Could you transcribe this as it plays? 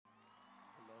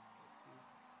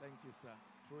Thank you, sir.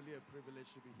 Truly a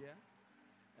privilege to be here.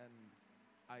 And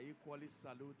I equally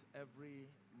salute every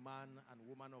man and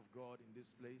woman of God in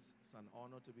this place. It's an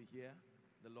honor to be here.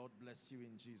 The Lord bless you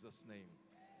in Jesus' name.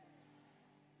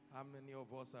 How many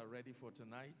of us are ready for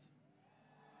tonight?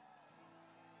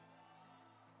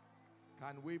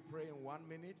 Can we pray in 1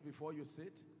 minute before you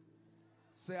sit?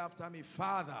 Say after me,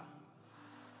 Father.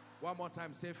 One more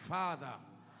time, say, Father,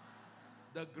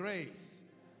 the grace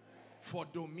for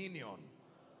dominion,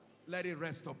 let it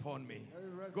rest upon me.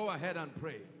 Go ahead and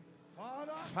pray.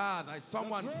 Father,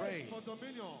 someone pray.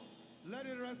 Let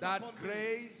it rest that upon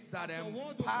grace me. that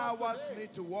empowers me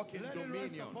to walk in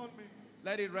dominion,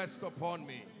 let it rest upon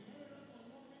me.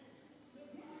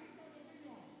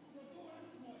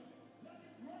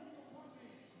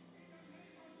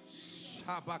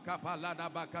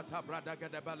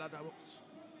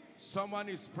 Someone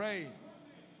is praying.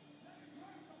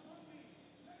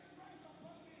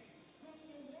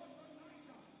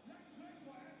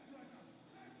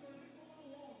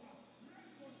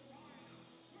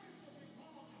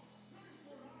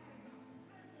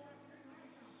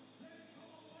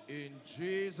 In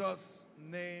Jesus'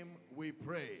 name we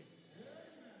pray.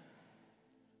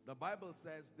 The Bible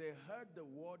says they heard the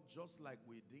word just like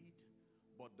we did,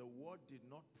 but the word did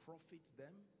not profit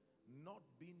them, not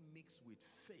being mixed with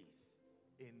faith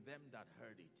in them that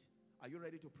heard it. Are you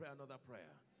ready to pray another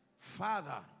prayer?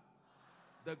 Father,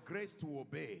 the grace to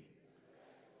obey,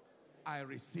 I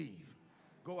receive.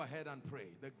 Go ahead and pray.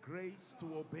 The grace to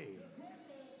obey.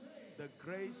 The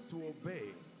grace to obey.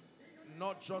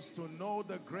 Not just to know,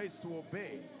 the grace to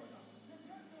obey.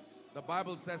 The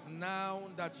Bible says, now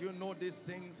that you know these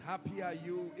things, happy are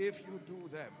you if you do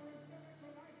them.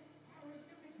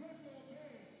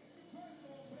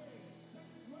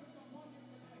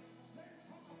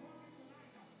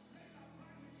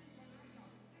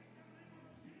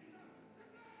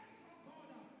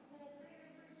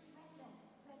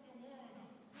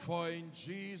 For in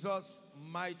Jesus'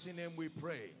 mighty name we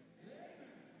pray.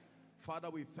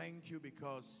 Father, we thank you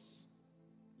because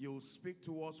you'll speak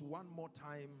to us one more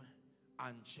time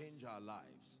and change our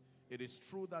lives. It is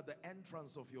true that the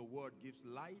entrance of your word gives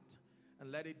light,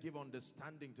 and let it give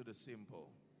understanding to the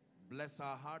simple. Bless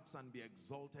our hearts and be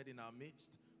exalted in our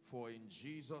midst, for in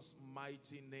Jesus'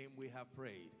 mighty name we have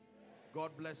prayed.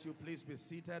 God bless you. Please be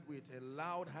seated with a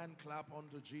loud hand clap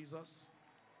unto Jesus.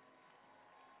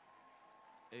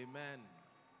 Amen.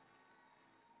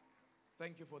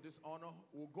 Thank you for this honor.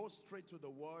 We'll go straight to the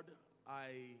word.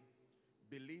 I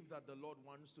believe that the Lord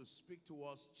wants to speak to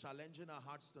us, challenging our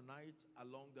hearts tonight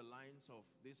along the lines of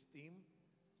this theme.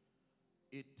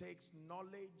 It takes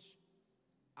knowledge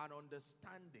and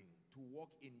understanding to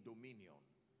walk in dominion.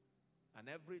 And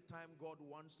every time God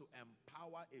wants to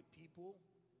empower a people,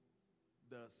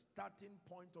 the starting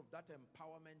point of that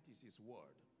empowerment is his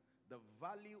word. The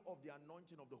value of the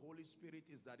anointing of the Holy Spirit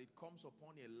is that it comes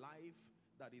upon a life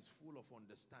that is full of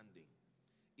understanding.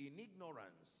 In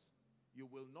ignorance, you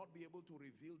will not be able to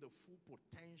reveal the full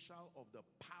potential of the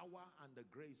power and the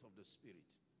grace of the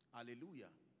Spirit.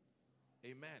 Hallelujah.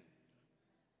 Amen.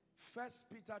 1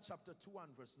 Peter chapter 2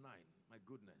 and verse 9. My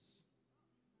goodness.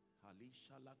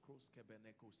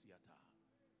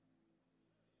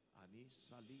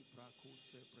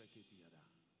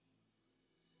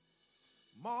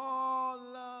 More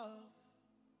love,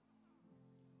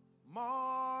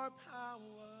 more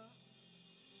power,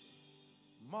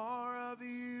 more of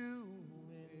you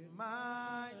in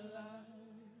my life.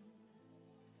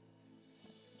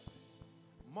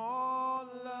 More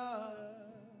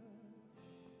love,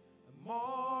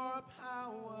 more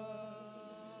power,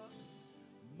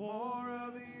 more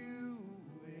of you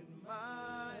in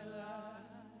my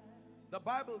life. The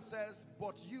Bible says,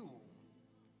 but you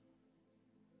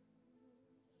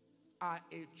are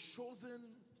a chosen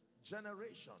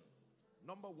generation.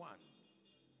 Number one.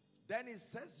 Then it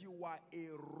says you are a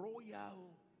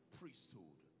royal priesthood.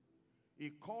 He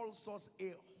calls us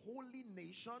a holy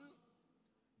nation.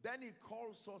 Then he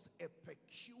calls us a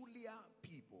peculiar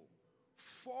people.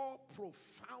 4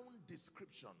 profound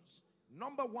descriptions.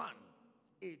 Number one,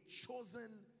 a chosen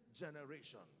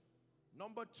generation.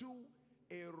 Number 2,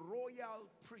 a royal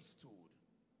priesthood.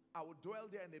 I will dwell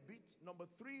there in a bit. Number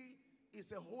 3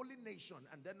 is a holy nation.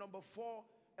 And then number 4,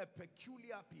 a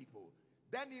peculiar people.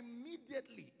 Then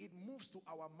immediately it moves to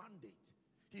our mandate.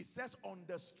 He says, on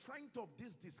the strength of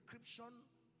this description,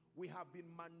 we have been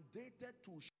mandated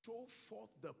to show forth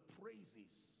the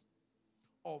praises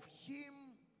of him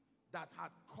that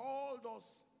had called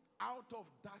us out of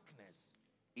darkness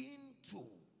into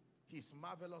his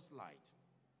marvelous light.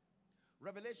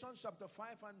 Revelation chapter 5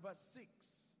 and verse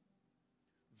 6.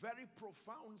 Very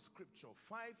profound scripture,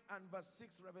 5 and verse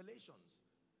 6 Revelations.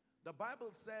 The Bible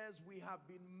says we have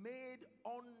been made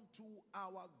unto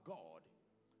our God.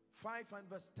 5 and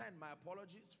verse 10, my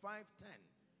apologies, 5:10.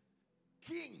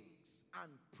 Kings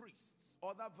and priests.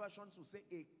 Other versions will say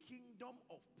a kingdom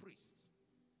of priests.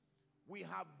 We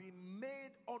have been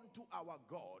made unto our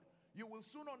God. You will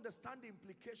soon understand the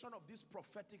implication of this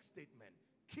prophetic statement.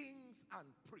 Kings and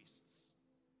priests.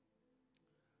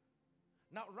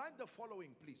 Now write the following,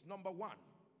 please. Number 1,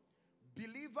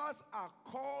 believers are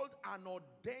called and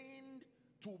ordained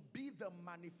to be the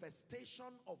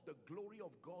manifestation of the glory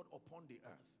of God upon the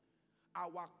earth.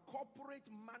 Our corporate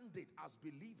mandate as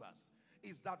believers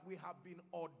is that we have been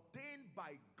ordained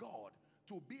by God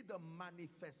to be the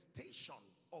manifestation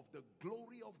of the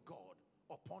glory of God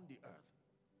upon the earth.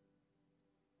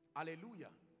 Hallelujah.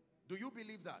 Do you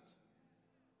believe that?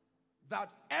 That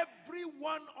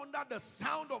everyone under the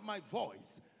sound of my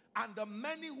voice and the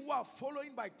many who are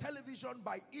following by television,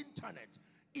 by internet,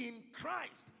 in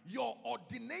Christ, your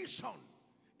ordination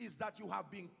is that you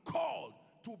have been called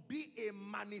to be a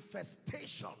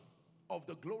manifestation of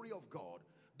the glory of God.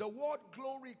 The word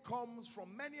glory comes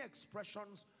from many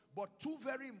expressions, but two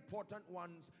very important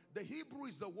ones. The Hebrew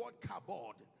is the word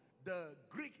kabod. The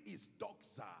Greek is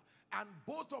doxa. And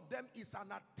both of them is an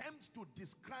attempt to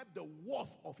describe the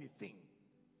worth of a thing.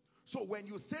 So when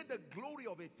you say the glory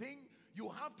of a thing, you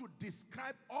have to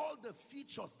describe all the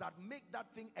features that make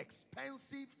that thing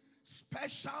expensive,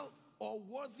 special, or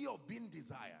worthy of being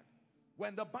desired.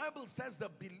 When the Bible says the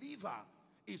believer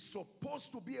is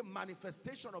supposed to be a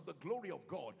manifestation of the glory of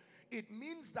God, it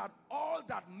means that all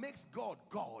that makes God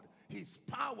God, his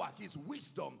power, his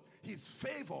wisdom, his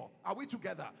favor, are we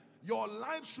together? Your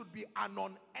life should be an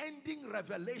unending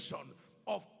revelation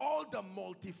of all the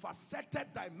multifaceted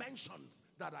dimensions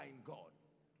that are in God.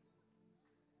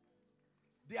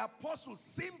 The apostle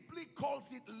simply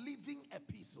calls it living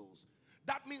epistles.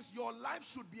 That means your life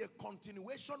should be a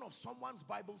continuation of someone's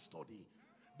Bible study.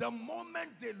 The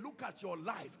moment they look at your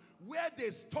life, where they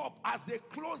stop, as they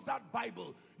close that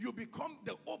Bible, you become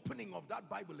the opening of that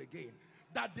Bible again.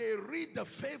 That they read the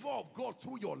favor of God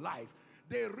through your life.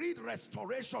 They read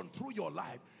restoration through your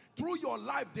life. Through your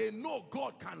life, they know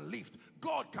God can lift,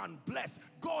 God can bless,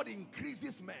 God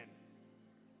increases men.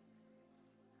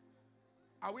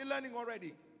 Are we learning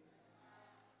already?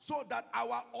 So that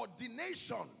our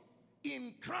ordination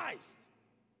in Christ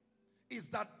is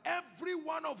that every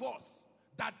one of us,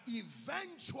 that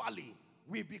eventually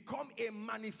we become a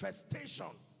manifestation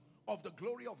of the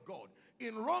glory of God.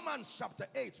 In Romans chapter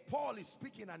 8, Paul is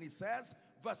speaking and he says,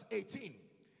 verse 18,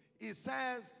 he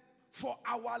says, for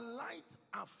our light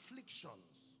afflictions,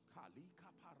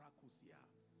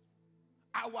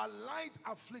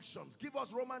 give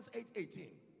us Romans 8:18,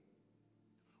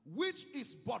 which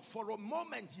is but for a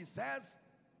moment, he says,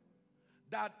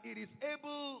 that it is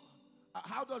able,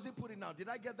 how does he put it now? Did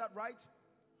I get that right?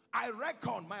 I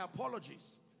reckon, my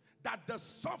apologies, that the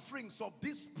sufferings of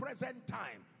this present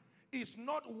time is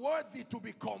not worthy to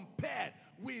be compared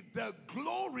with the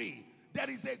glory. There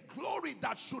is a glory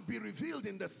that should be revealed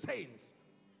in the saints.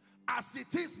 As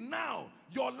it is now,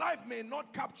 your life may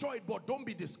not capture it, but don't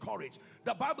be discouraged.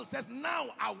 The Bible says,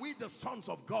 now are we the sons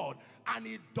of God, and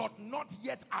it doth not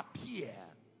yet appear.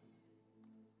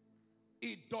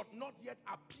 It doth not yet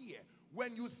appear.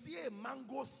 When you see a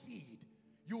mango seed,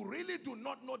 you really do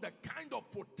not know the kind of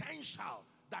potential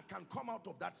that can come out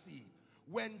of that seed.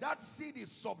 When that seed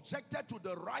is subjected to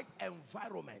the right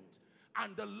environment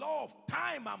and the law of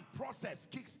time and process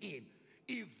kicks in,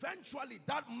 eventually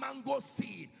that mango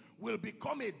seed will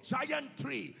become a giant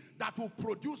tree that will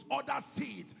produce other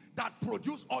seeds that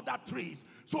produce other trees.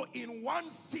 So in one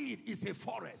seed is a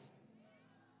forest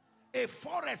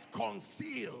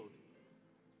concealed.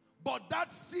 But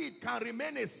that seed can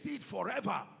remain a seed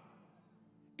forever.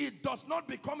 It does not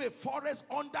become a forest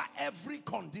under every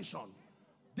condition.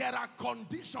 There are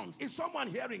conditions. Is someone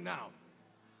hearing now?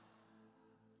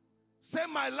 Say,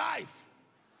 my life.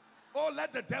 Oh,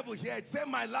 let the devil hear it. Say,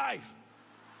 my life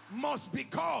must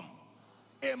become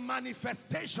a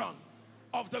manifestation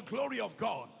of the glory of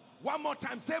God. One more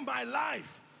time. Say, my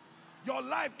life. Your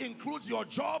life includes your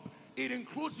job. It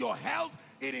includes your health.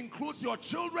 It includes your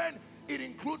children. It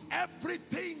includes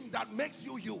everything that makes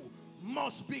you you.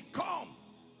 Must become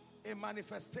a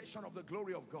manifestation of the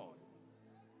glory of God.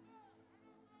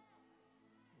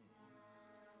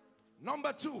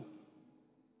 Number 2,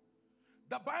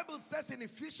 the Bible says in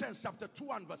Ephesians chapter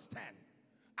 2 and verse 10,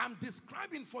 I'm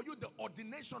describing for you the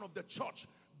ordination of the church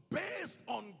based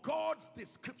on God's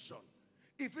description.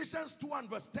 Ephesians 2 and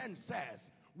verse 10 says,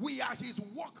 we are his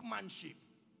workmanship,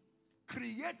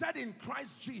 created in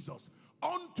Christ Jesus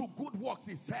unto good works,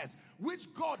 it says,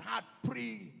 which God had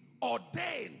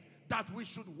preordained that we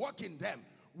should walk in them.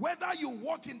 Whether you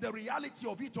walk in the reality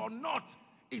of it or not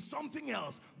is something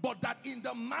else, but that in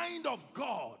the mind of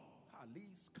God,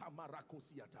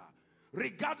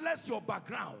 regardless your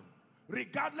background,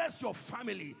 regardless your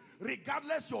family,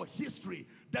 regardless your history,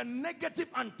 the negative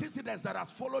antecedents that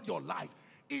has followed your life,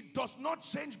 it does not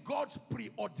change God's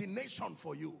preordination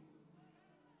for you.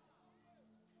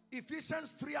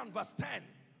 Ephesians 3 and verse 10,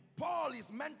 Paul is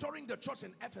mentoring the church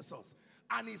in Ephesus,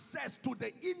 and he says, to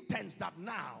the intent that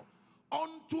now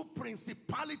unto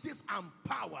principalities and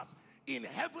powers in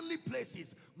heavenly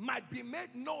places might be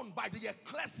made known by the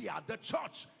ecclesia, the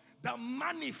church, the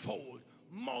manifold,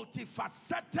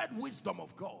 multifaceted wisdom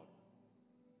of God.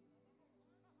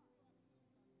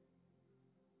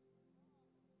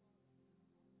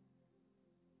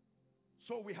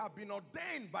 So we have been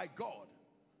ordained by God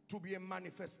to be a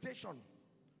manifestation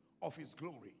of his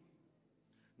glory.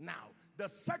 Now, the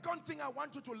second thing I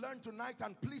want you to learn tonight,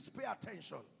 and please pay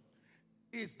attention,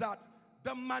 is that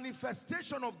the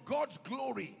manifestation of God's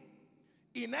glory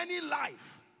in any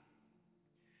life,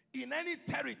 in any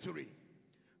territory,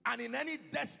 and in any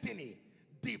destiny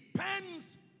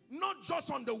depends not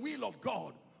just on the will of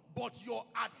God, but your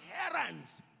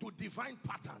adherence to divine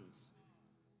patterns.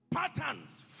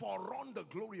 Patterns forerun the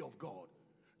glory of God.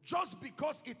 Just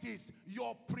because it is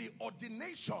your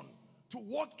preordination to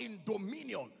walk in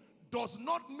dominion does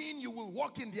not mean you will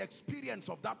walk in the experience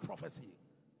of that prophecy.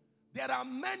 There are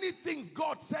many things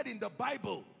God said in the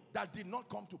Bible that did not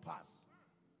come to pass,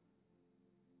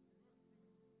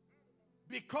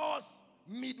 because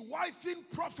midwifing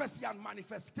prophecy and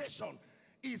manifestation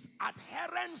is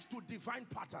adherence to divine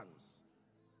patterns.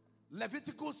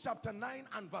 Leviticus chapter 9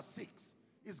 and verse 6.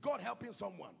 Is God helping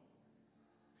someone?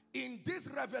 In this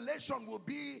revelation will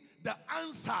be the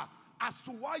answer as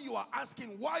to why you are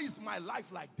asking, why is my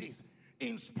life like this?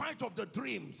 In spite of the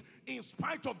dreams, in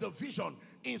spite of the vision,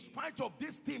 in spite of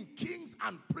this theme, kings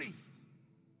and priests.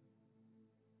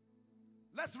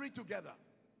 Let's read together.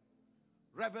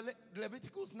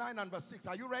 Leviticus 9 and verse 6.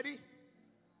 Are you ready?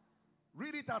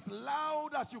 Read it as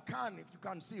loud as you can, if you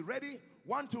can see. Ready?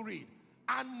 1 to read.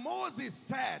 And Moses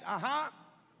said,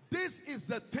 this is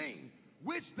the thing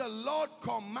which the Lord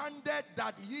commanded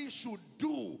that ye should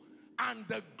do, and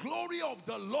the glory of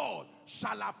the Lord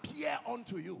shall appear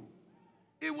unto you.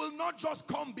 It will not just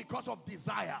come because of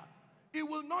desire. It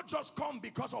will not just come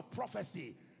because of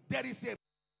prophecy. There is a...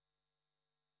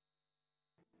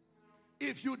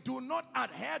 If you do not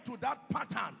adhere to that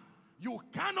pattern, you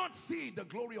cannot see the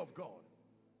glory of God.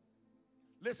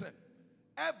 Listen,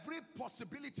 every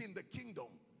possibility in the kingdom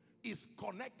is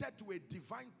connected to a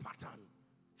divine pattern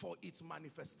for its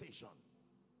manifestation.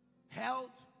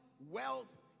 Health, wealth,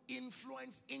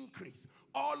 influence, increase,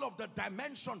 all of the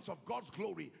dimensions of God's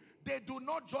glory, they do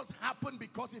not just happen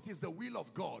because it is the will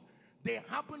of God. They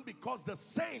happen because the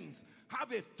saints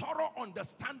have a thorough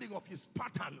understanding of his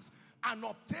patterns and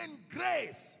obtain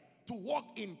grace to walk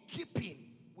in keeping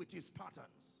with his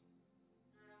patterns.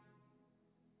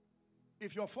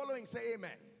 If you're following, say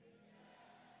amen.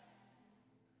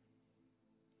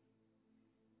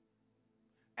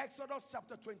 Exodus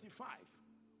chapter 25.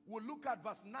 We'll look at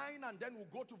verse 9 and then we'll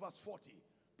go to verse 40.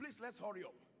 Please, let's hurry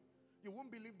up. You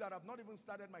won't believe that I've not even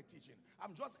started my teaching.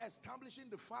 I'm just establishing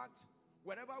the fact.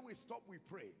 Whenever we stop, we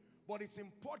pray. But it's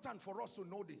important for us to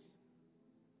know this.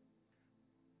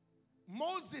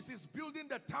 Moses is building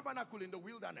the tabernacle in the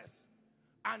wilderness.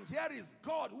 And here is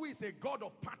God, who is a God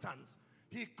of patterns.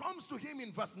 He comes to him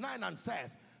in verse 9 and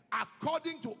says,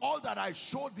 according to all that I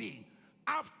showed thee,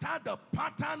 after the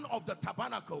pattern of the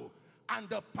tabernacle and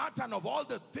the pattern of all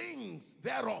the things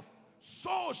thereof,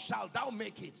 so shalt thou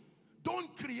make it.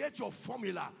 Don't create your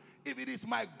formula. If it is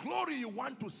my glory you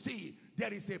want to see,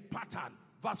 there is a pattern.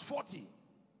 Verse 40.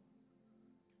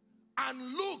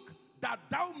 And look that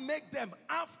thou make them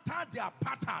after their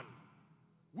pattern,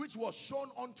 which was shown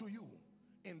unto you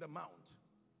in the mount.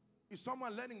 Is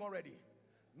someone learning already?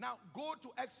 Now go to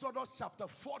Exodus chapter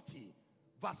 40,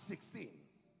 verse 16.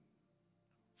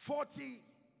 40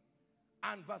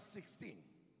 and verse 16.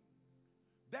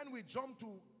 Then we jump to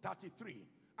 33.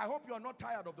 I hope you are not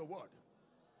tired of the word.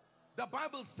 The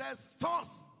Bible says,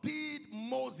 thus did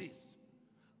Moses,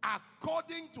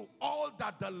 according to all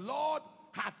that the Lord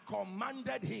had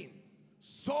commanded him,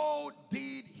 so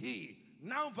did he.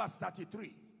 Now verse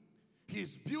 33.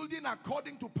 He's building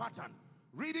according to pattern.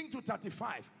 Reading to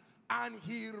 35. And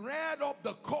he reared up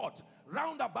the court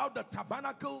round about the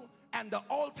tabernacle and the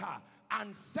altar,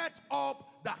 and set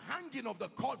up the hanging of the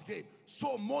court gate.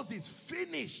 So Moses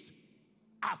finished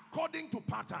according to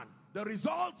pattern. The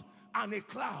result, and a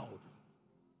cloud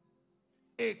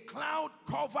a cloud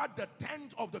covered the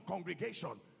tent of the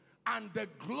congregation, and the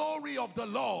glory of the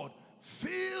Lord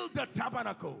filled the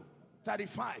tabernacle.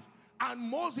 35. And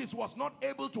Moses was not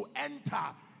able to enter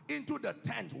into the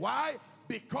tent. Why?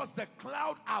 Because the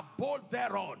cloud abode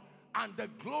thereon, and the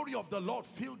glory of the Lord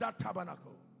filled that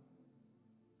tabernacle.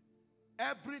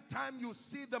 Every time you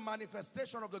see the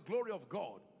manifestation of the glory of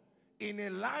God in a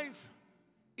life,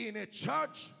 in a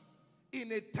church,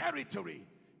 in a territory,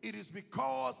 it is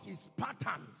because his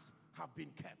patterns have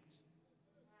been kept.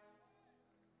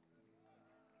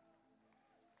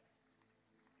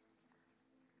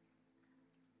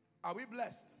 Are we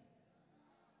blessed?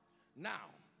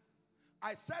 Now,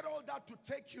 I said all that to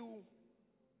take you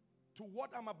to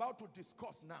what I'm about to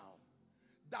discuss now.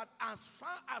 That as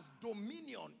far as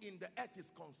dominion in the earth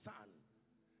is concerned,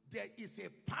 there is a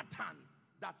pattern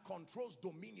that controls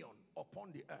dominion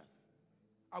upon the earth.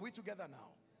 Are we together now?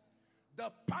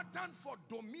 The pattern for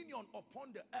dominion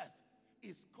upon the earth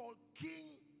is called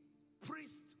king,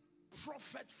 priest,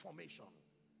 prophet formation.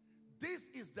 This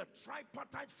is the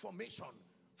tripartite formation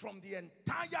from the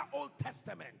entire Old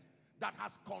Testament that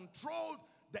has controlled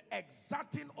the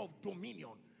exerting of dominion.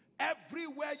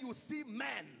 Everywhere you see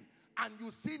men and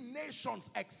you see nations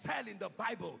excel in the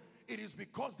Bible, it is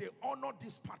because they honor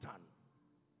this pattern.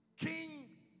 King,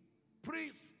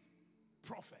 priest,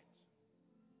 prophet.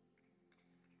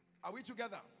 Are we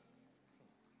together?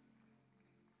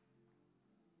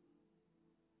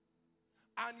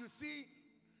 And you see,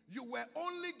 you were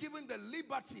only given the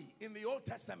liberty in the Old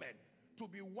Testament to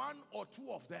be one or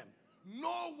two of them.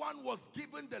 No one was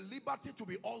given the liberty to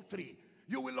be all three.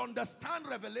 You will understand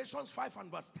Revelations 5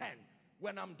 and verse 10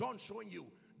 when I'm done showing you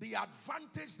the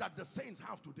advantage that the saints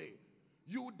have today.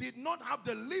 You did not have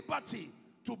the liberty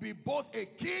to be both a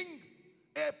king,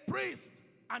 a priest,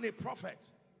 and a prophet.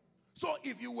 So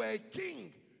if you were a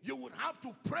king, you would have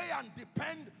to pray and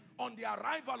depend on the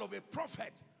arrival of a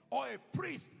prophet or a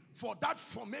priest for that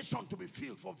formation to be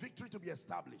filled, for victory to be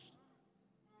established.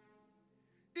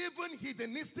 Even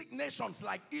heathenistic nations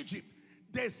like Egypt,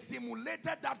 they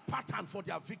simulated that pattern for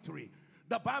their victory.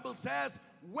 The Bible says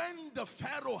when the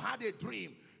Pharaoh had a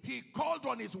dream, he called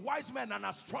on his wise men and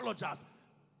astrologers.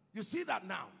 You see that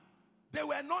now? They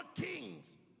were not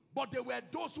kings, but they were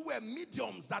those who were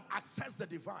mediums that accessed the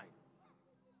divine.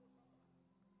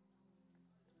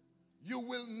 You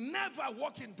will never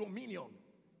walk in dominion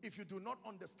if you do not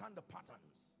understand the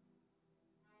patterns.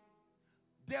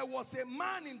 There was a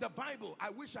man in the Bible,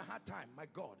 I wish I had time, my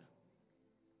God.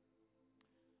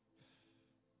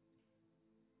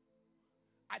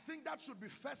 I think that should be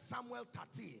 1 Samuel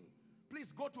 13.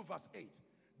 Please go to verse 8.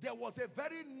 There was a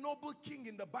very noble king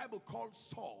in the Bible called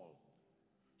Saul.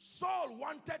 Saul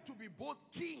wanted to be both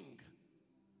king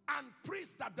and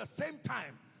priest at the same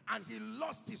time, and he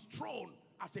lost his throne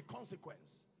as a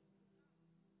consequence.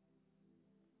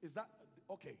 Is that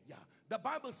okay? Yeah. The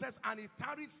Bible says, and he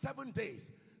tarried 7 days.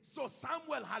 So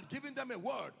Samuel had given them a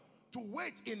word to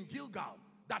wait in Gilgal,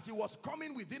 that he was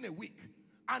coming within a week.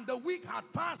 And the week had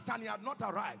passed and he had not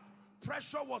arrived.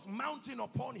 Pressure was mounting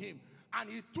upon him, and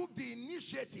he took the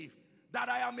initiative that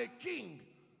I am a king.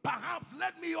 Perhaps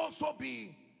let me also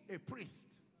be a priest.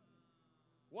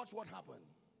 Watch what happened.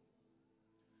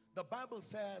 The Bible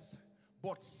says,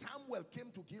 but Samuel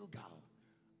came to Gilgal,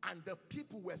 and the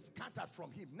people were scattered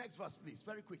from him. Next verse, please,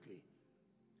 very quickly.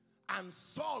 And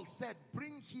Saul said,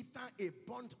 bring hither a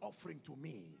burnt offering to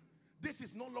me. This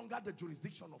is no longer the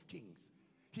jurisdiction of kings.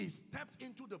 He stepped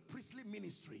into the priestly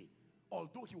ministry,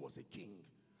 although he was a king,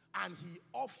 and he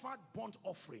offered burnt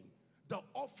offering. The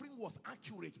offering was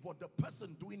accurate, but the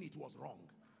person doing it was wrong.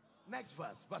 Next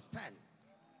verse, verse 10.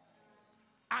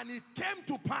 And it came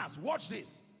to pass, watch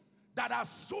this, that as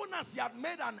soon as he had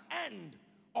made an end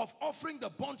of offering the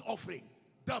burnt offering,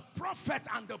 the prophet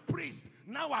and the priest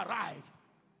now arrived.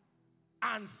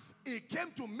 And he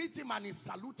came to meet him and he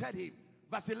saluted him.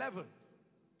 Verse 11.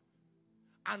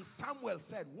 And Samuel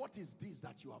said, what is this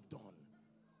that you have done?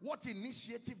 What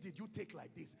initiative did you take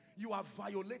like this? You have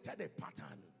violated a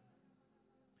pattern.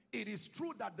 It is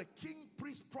true that the king,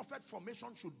 priest, prophet formation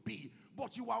should be,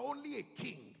 but you are only a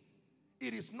king.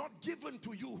 It is not given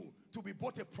to you to be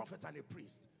both a prophet and a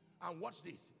priest. And watch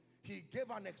this. He gave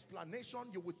an explanation.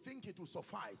 You would think it would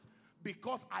suffice.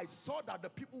 Because I saw that the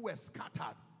people were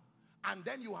scattered, and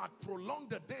then you had prolonged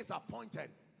the days appointed,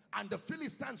 and the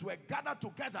Philistines were gathered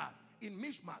together in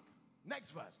Mishmach.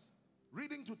 Next verse,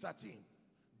 reading to 13.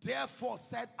 Therefore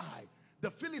said I,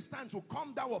 the Philistines will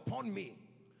come down upon me,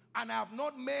 and I have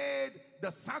not made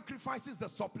the sacrifices, the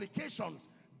supplications.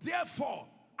 Therefore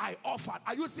I offered.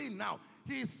 Are you seeing now?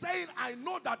 He is saying, I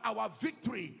know that our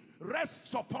victory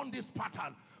rests upon this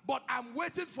pattern, But I'm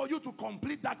waiting for you to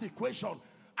complete that equation.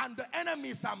 And the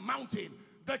enemies are mounting.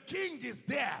 The king is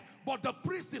there, but the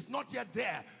priest is not yet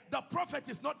there. The prophet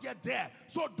is not yet there.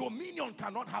 So dominion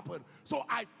cannot happen. So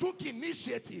I took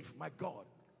initiative, my God.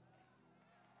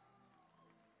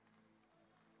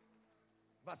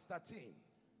 Verse 13.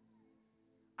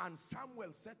 And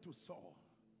Samuel said to Saul,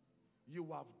 you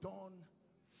have done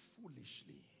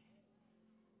foolishly.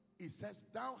 He says,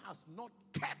 thou hast not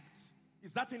kept.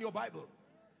 Is that in your Bible?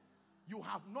 You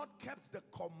have not kept the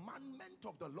commandment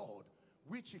of the Lord,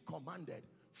 which he commanded.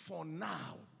 For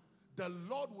now, the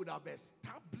Lord would have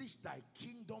established thy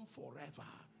kingdom forever.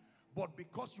 But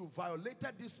because you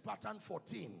violated this pattern,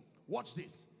 14. Watch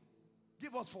this.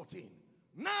 Give us 14.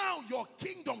 Now your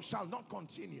kingdom shall not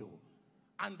continue.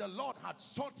 And the Lord had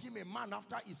sought him a man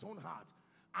after his own heart.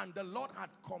 And the Lord had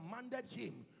commanded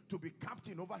him to be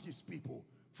captain over his people,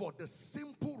 for the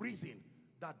simple reason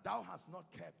that thou hast not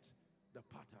kept the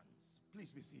patterns.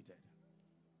 Please be seated.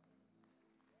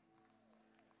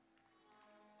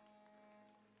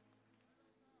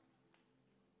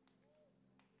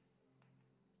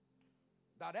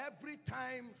 That every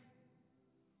time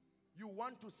you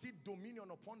want to see dominion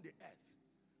upon the earth,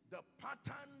 the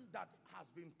pattern that has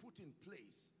been put in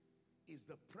place is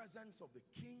the presence of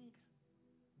the king,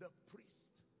 the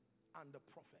priest, and the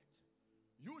prophet.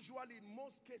 Usually, in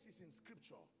most cases in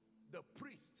scripture, the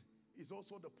priest is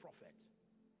also the prophet.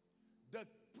 The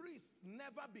priests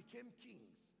never became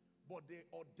kings, but they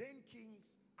ordained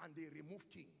kings and they removed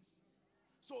kings.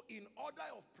 So in order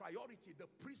of priority, the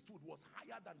priesthood was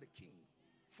higher than the king.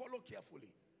 Follow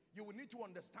carefully. You will need to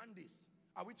understand this.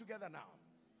 Are we together now?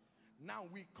 Now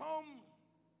we come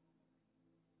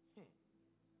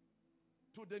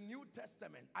to the New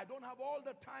Testament. I don't have all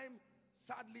the time,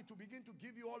 sadly, to begin to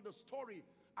give you all the story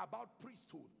about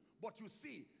priesthood. But you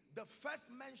see, the first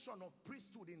mention of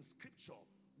priesthood in scripture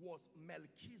was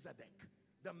Melchizedek.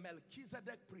 The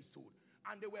Melchizedek priesthood.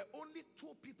 And there were only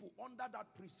two people under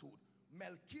that priesthood,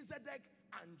 Melchizedek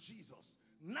and Jesus.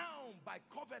 Now by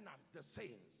covenant, the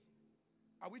saints.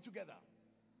 Are we together?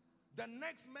 The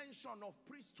next mention of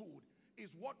priesthood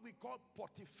is what we call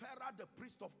Potipharah, the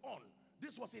priest of On.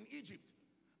 This was in Egypt.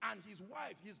 And his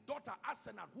wife, his daughter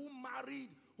Asenath,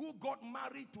 who got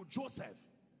married to Joseph.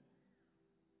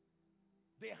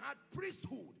 They had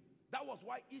priesthood. That was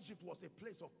why Egypt was a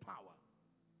place of power.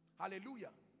 Hallelujah.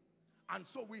 And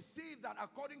so we see that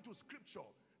according to scripture,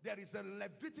 there is a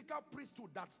Levitical priesthood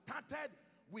that started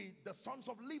with the sons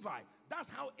of Levi. That's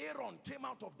how Aaron came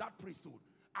out of that priesthood.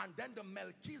 And then the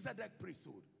Melchizedek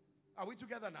priesthood. Are we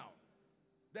together now?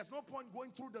 There's no point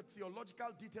going through the theological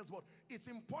details, but it's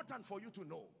important for you to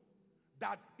know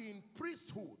that in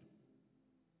priesthood,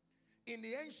 in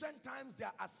the ancient times,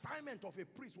 their assignment of a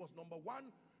priest was, number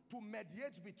one, to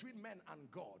mediate between men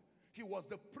and God. He was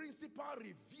the principal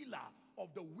revealer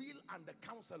of the will and the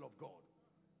counsel of God.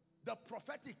 The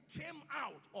prophetic came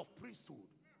out of priesthood.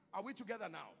 Are we together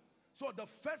now? So the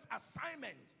first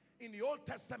assignment in the Old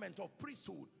Testament of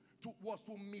priesthood was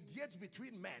to mediate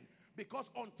between men, because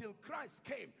until Christ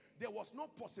came, there was no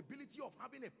possibility of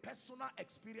having a personal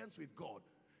experience with God.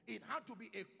 It had to be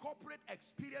a corporate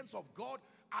experience of God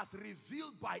as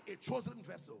revealed by a chosen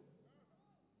vessel.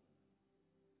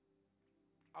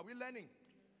 Are we learning?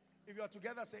 If you are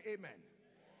together, say amen.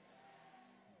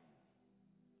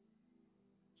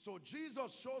 So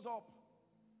Jesus shows up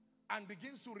and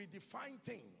begins to redefine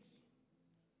things.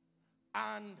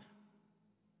 And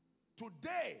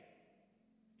today,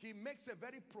 he makes a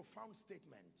very profound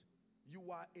statement.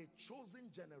 You are a chosen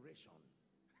generation.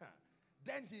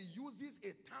 Then he uses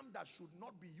a term that should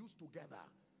not be used together.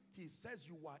 He says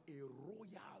you are a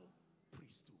royal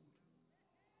priesthood.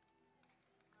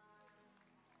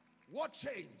 What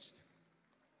changed?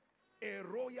 A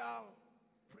royal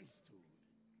priesthood.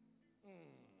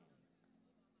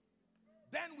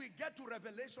 Then we get to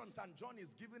Revelations and John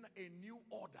is given a new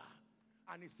order.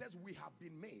 And he says we have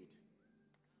been made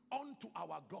unto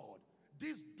our God.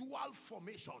 This dual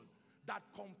formation that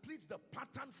completes the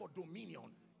pattern for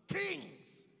dominion.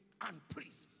 Kings and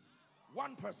priests.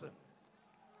 One person.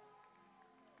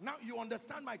 Now you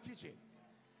understand my teaching.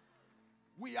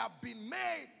 We have been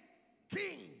made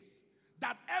kings.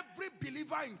 That every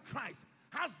believer in Christ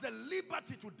has the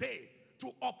liberty today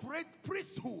to operate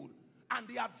priesthood and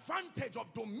the advantage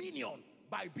of dominion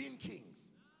by being kings.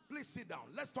 Please sit down.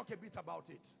 Let's talk a bit about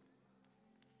it.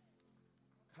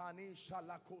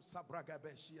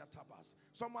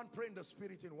 Someone pray in the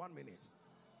spirit in 1 minute.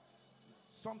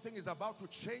 Something is about to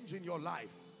change in your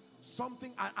life.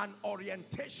 Something, an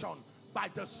orientation by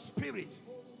the spirit.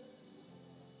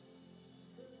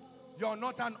 You're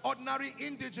not an ordinary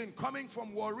indigent coming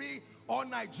from Warri or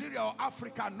Nigeria or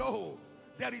Africa. No,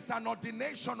 there is an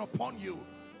ordination upon you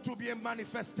to be a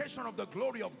manifestation of the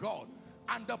glory of God,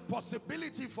 and the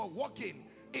possibility for walking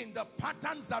in the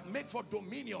patterns that make for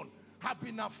dominion have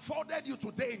been afforded you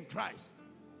today in Christ.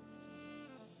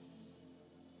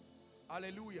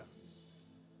 Hallelujah.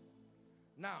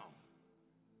 Now,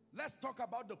 let's talk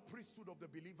about the priesthood of the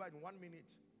believer in 1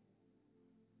 minute.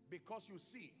 Because you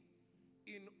see,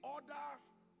 in order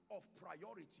of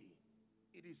priority,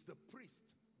 it is the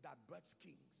priest that births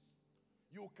kings.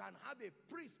 You can have a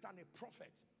priest and a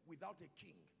prophet without a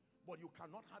king, but you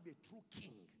cannot have a true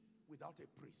king without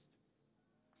a priest.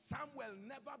 Samuel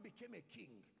never became a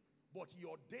king, but he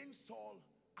ordained Saul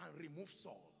and removed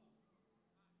Saul.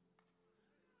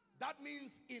 That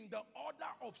means in the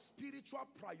order of spiritual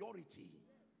priority,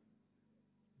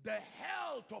 the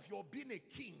health of your being a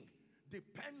king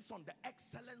depends on the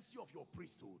excellency of your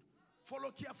priesthood.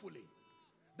 Follow carefully.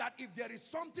 That if there is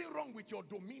something wrong with your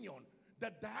dominion,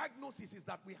 the diagnosis is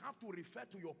that we have to refer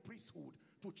to your priesthood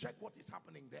to check what is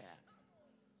happening there.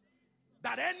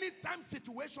 That anytime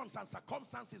situations and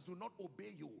circumstances do not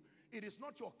obey you, it is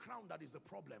not your crown that is the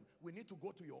problem. We need to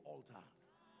go to your altar.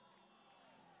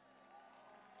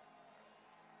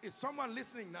 Is someone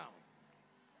listening now?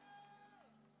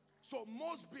 So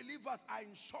most believers are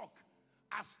in shock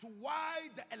as to why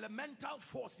the elemental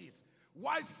forces,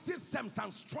 why systems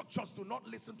and structures do not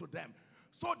listen to them.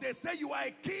 So they say you are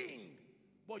a king,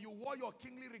 but you wore your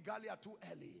kingly regalia too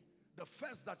early. The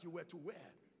first that you were to wear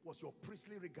was your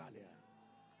priestly regalia.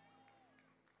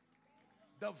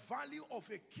 The value of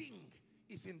a king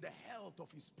is in the health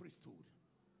of his priesthood.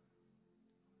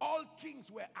 All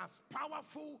kings were as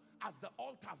powerful as the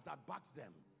altars that backed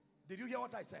them. Did you hear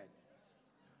what I said?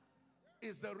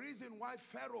 Is the reason why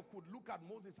Pharaoh could look at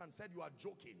Moses and said, you are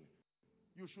joking.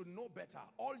 You should know better.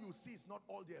 All you see is not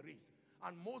all there is.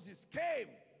 And Moses came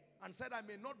and said, I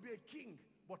may not be a king,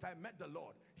 but I met the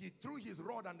Lord. He threw his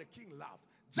rod and the king laughed.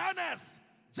 Jannes,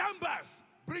 Jambres,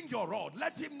 bring your rod.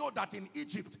 Let him know that in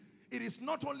Egypt, it is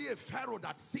not only a Pharaoh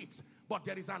that sits, but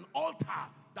there is an altar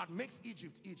that makes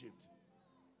Egypt, Egypt.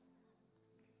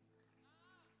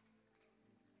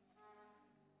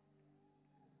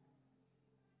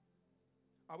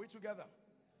 Are we together?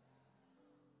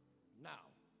 Now,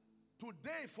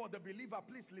 today for the believer,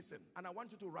 please listen, and I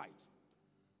want you to write.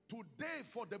 Today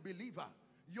for the believer,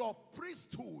 your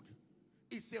priesthood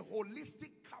is a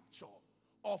holistic capture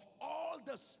of all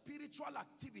the spiritual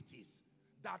activities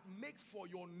that make for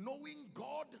your knowing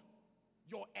God,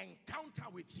 your encounter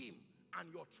with him,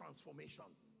 and your transformation.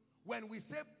 When we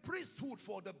say priesthood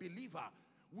for the believer,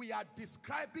 we are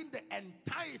describing the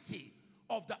entirety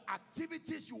of the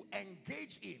activities you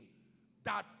engage in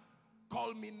that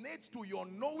culminates to your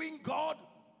knowing God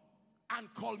and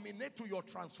culminate to your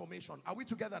transformation. Are we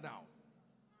together now?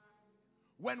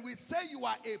 When we say you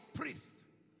are a priest,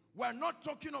 we're not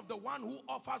talking of the one who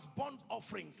offers burnt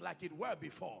offerings like it were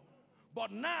before.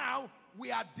 But now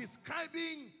we are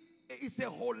describing, it's a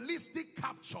holistic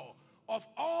capture of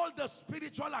all the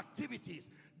spiritual activities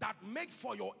that make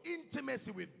for your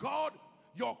intimacy with God,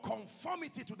 your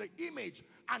conformity to the image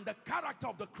and the character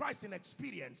of the Christ in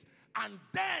experience, and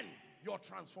then your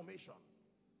transformation.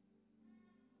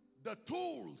 The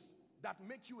tools that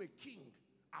make you a king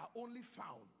are only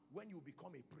found when you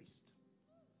become a priest.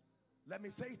 Let me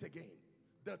say it again.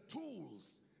 The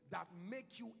tools that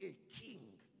make you a king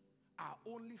are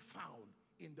only found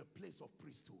in the place of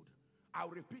priesthood. I'll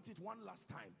repeat it one last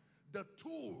time. The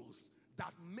tools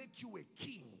that make you a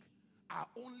king are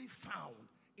only found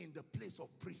in the place of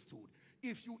priesthood.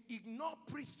 If you ignore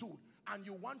priesthood and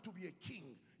you want to be a king,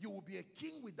 you will be a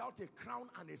king without a crown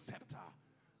and a scepter.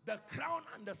 The crown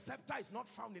and the scepter is not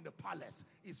found in the palace,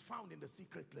 it's found in the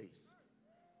secret place.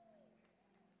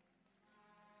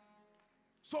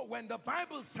 So when the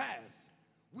Bible says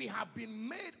we have been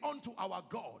made unto our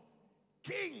God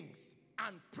kings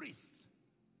and priests,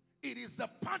 it is the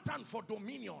pattern for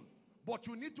dominion. But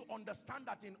you need to understand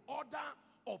that in order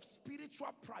of spiritual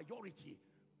priority,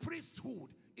 priesthood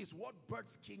is what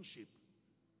births kingship.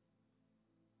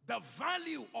 The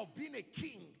value of being a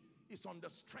king is on the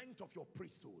strength of your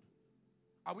priesthood.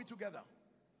 Are we together?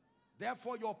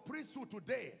 Therefore, your priesthood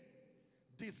today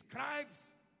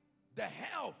describes the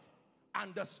health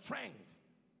and the strength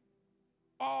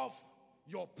of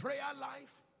your prayer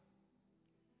life,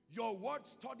 your word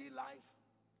study life,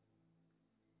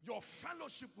 your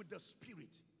fellowship with the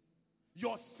Spirit,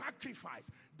 your sacrifice.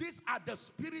 These are the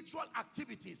spiritual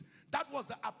activities. That was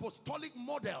the apostolic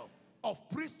model of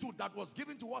priesthood that was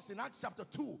given to us in Acts chapter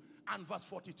 2 and verse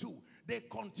 42. They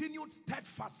continued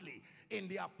steadfastly in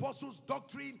the apostles'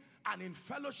 doctrine and in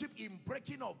fellowship, in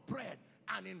breaking of bread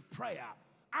and in prayer.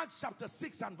 Acts chapter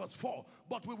 6 and verse 4.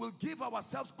 But we will give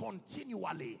ourselves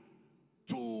continually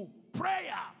to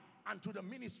prayer and to the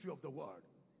ministry of the word.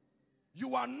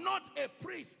 You are not a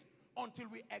priest until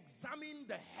we examine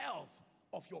the health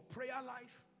of your prayer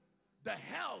life, the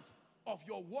health of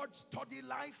your word study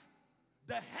life,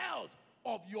 the health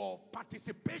of your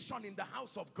participation in the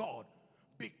house of God.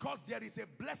 Because there is a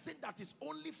blessing that is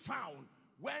only found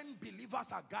when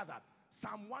believers are gathered.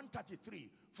 Psalm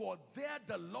 133, for there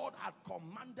the Lord had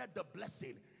commanded the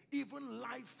blessing, even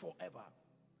life forever.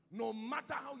 No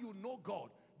matter how you know God,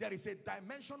 there is a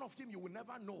dimension of him you will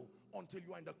never know until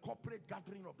you are in the corporate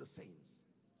gathering of the saints.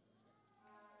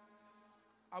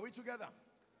 Are we together?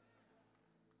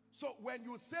 So when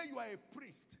you say you are a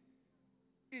priest,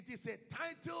 it is a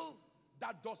title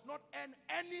that does not earn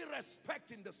any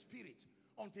respect in the spirit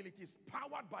until it is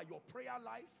powered by your prayer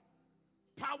life,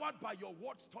 powered by your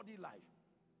word study life.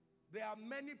 There are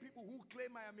many people who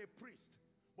claim I am a priest,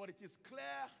 but it is clear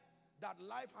that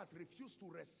life has refused to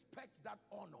respect that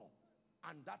honor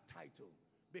and that title,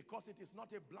 because it is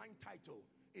not a blind title,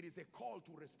 it is a call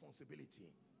to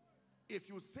responsibility. If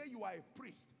you say you are a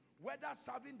priest, whether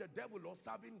serving the devil or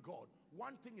serving God,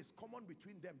 one thing is common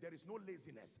between them: there is no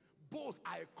laziness. Both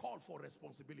are a call for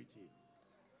responsibility.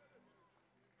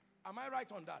 Am I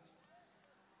right on that?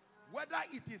 Whether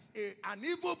it is an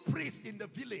evil priest in the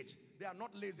village, they are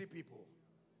not lazy people.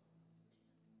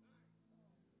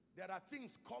 There are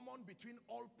things common between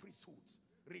all priesthoods,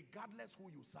 regardless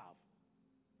who you serve.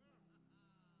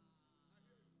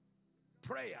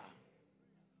 Prayer,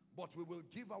 but we will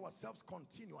give ourselves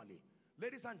continually.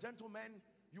 Ladies and gentlemen,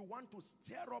 you want to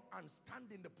stir up and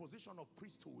stand in the position of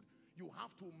priesthood, you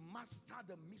have to master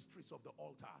the mysteries of the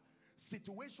altar.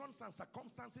 Situations and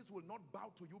circumstances will not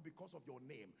bow to you because of your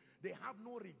name. They have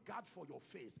no regard for your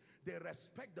face. They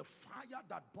respect the fire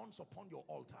that burns upon your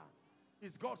altar.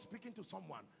 Is God speaking to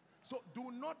someone? So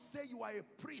do not say you are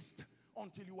a priest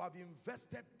until you have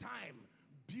invested time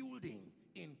building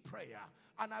in prayer.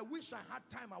 And I wish I had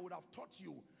time, I would have taught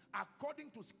you.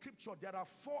 According to scripture, there are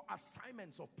 4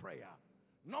 assignments of prayer.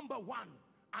 Number 1,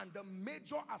 and the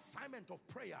major assignment of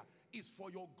prayer is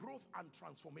for your growth and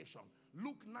transformation.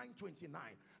 Luke 9:29.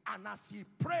 And as he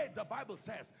prayed, the Bible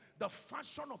says, the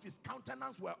fashion of his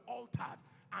countenance were altered,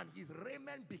 and his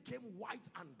raiment became white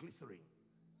and glistening.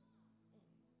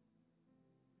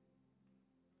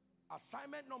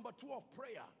 Assignment number 2 of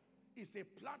prayer is a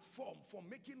platform for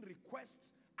making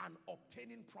requests and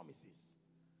obtaining promises.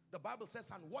 The Bible says,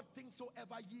 and what things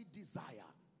soever ye desire,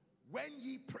 when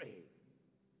ye pray,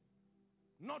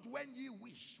 not when ye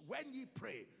wish, when ye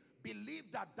pray, believe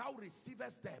that thou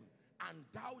receivest them, and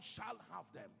thou shalt have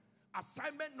them.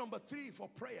 Assignment number 3 for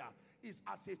prayer is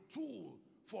as a tool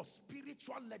for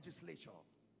spiritual legislature.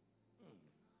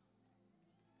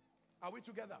 Are we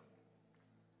together?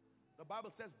 The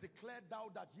Bible says, declare thou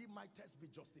that ye mightest be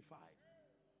justified.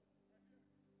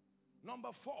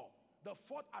 Number 4, the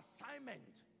 4th assignment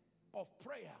of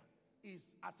prayer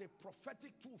is as a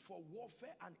prophetic tool for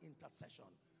warfare and intercession.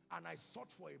 And I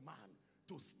sought for a man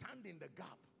to stand in the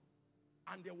gap,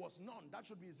 and there was none. That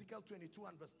should be Ezekiel 22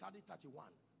 and verse 30-31.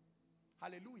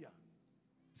 Hallelujah.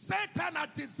 Satan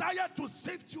had desired to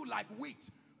sift you like wheat,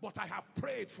 but I have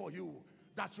prayed for you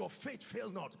that your faith fail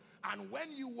not. And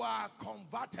when you are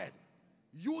converted,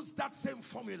 use that same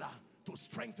formula to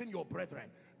strengthen your brethren.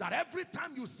 That every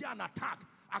time you see an attack,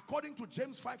 according to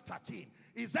James 5:13,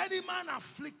 is any man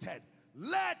afflicted,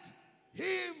 let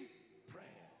him pray.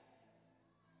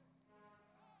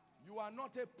 You are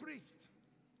not a priest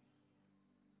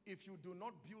if you do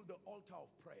not build the altar of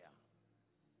prayer.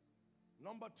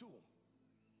 Number 2,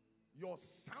 your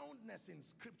soundness in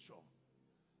scripture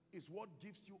is what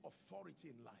gives you authority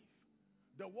in life.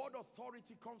 The word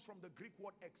authority comes from the Greek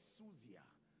word exousia,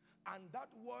 and that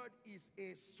word is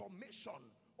a summation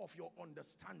of your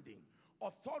understanding.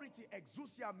 Authority,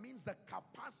 exousia, means the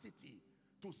capacity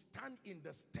to stand in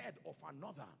the stead of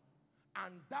another,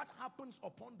 and that happens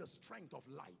upon the strength of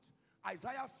light.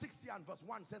 Isaiah 60 and verse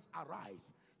 1 says,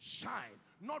 arise, shine,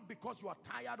 not because you are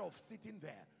tired of sitting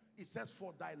there. It says,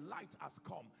 for thy light has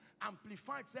come.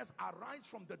 Amplified says, arise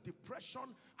from the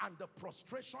depression and the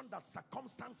prostration that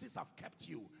circumstances have kept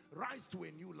you. Rise to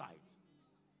a new light.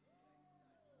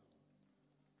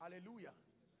 Hallelujah.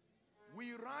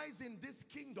 We rise in this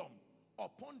kingdom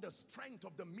upon the strength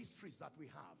of the mysteries that we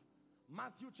have.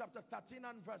 Matthew chapter 13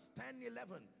 and verse 10,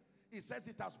 11. It says,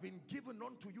 it has been given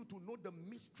unto you to know the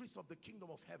mysteries of the kingdom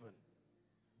of heaven.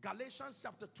 Galatians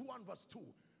chapter 2 and verse 2.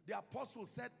 The apostle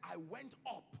said, I went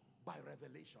up by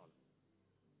revelation.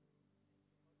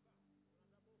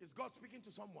 Is God speaking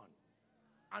to someone?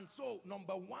 And so,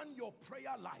 number 1, your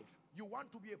prayer life you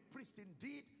want to be a priest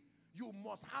indeed, you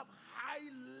must have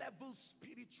high-level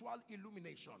spiritual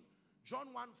illumination. John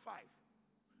 1:5.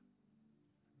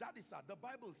 That is the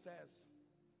Bible says,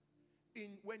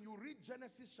 when you read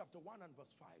Genesis chapter 1 and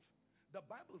verse 5, the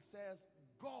Bible says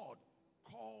God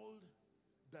called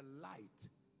the light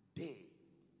day,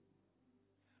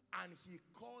 and he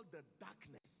called the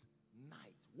darkness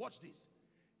night. Watch this.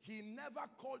 He never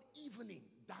called evening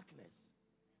darkness.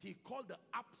 He called the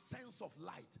absence of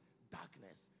light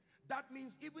darkness. That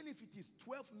means even if it is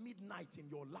 12 midnight in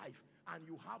your life and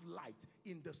you have light,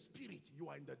 in the spirit you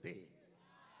are in the day.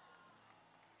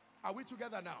 Are we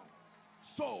together now?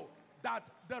 So that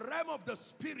the realm of the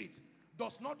spirit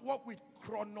does not work with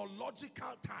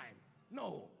chronological time.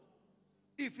 No.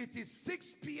 If it is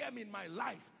 6 p.m. in my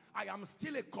life, I am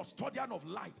still a custodian of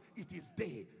light. It is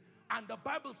day. And the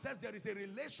Bible says there is a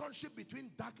relationship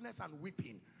between darkness and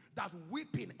weeping. That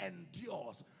weeping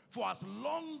endures for as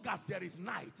long as there is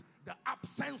night, the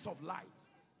absence of light.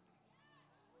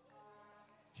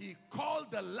 He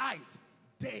called the light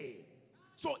day.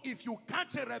 So if you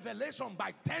catch a revelation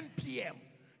by 10 p.m.,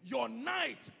 your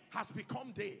night has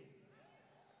become day.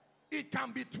 It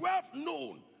can be 12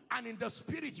 noon and in the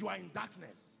spirit you are in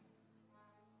darkness.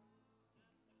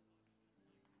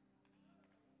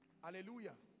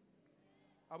 Hallelujah.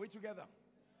 Are we together?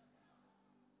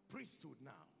 Priesthood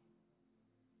now.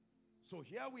 So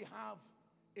here we have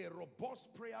a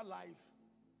robust prayer life.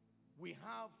 We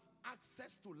have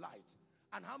access to light.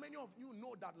 And how many of you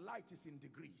know that light is in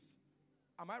degrees?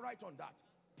 Am I right on that?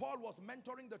 Paul was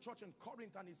mentoring the church in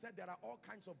Corinth and he said there are all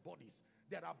kinds of bodies.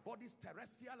 There are bodies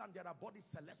terrestrial and there are bodies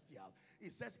celestial. He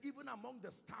says even among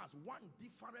the stars, one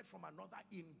differeth from another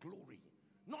in glory.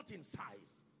 Not in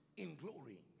size, in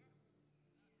glory.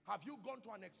 Have you gone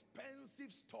to an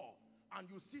expensive store and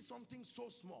you see something so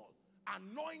small,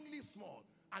 annoyingly small,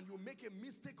 and you make a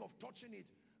mistake of touching it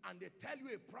and they tell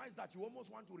you a price that you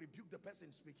almost want to rebuke the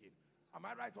person speaking? Am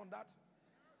I right on that?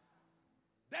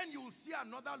 Then you'll see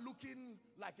another looking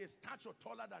like a stature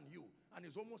taller than you and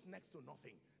is almost next to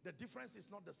nothing. The difference is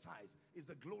not the size, it's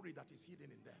the glory that is hidden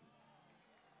in them.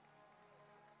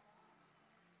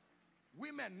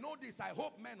 Women know this. I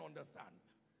hope men understand.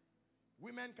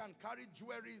 Women can carry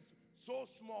jewelries so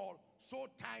small, so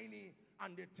tiny,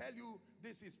 and they tell you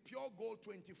this is pure gold,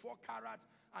 24 carats,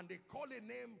 and they call a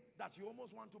name that you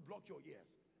almost want to block your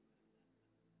ears.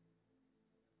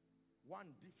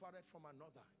 One differeth from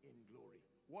another in glory.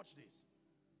 Watch this.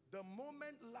 The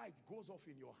moment light goes off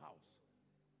in your house,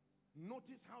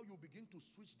 notice how you begin to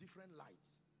switch different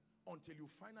lights until you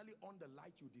finally on the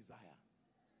light you desire.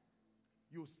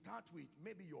 You start with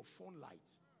maybe your phone light.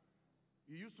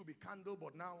 It used to be candle,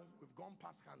 but now we've gone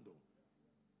past candle.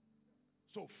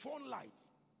 So phone light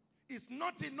is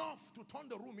not enough to turn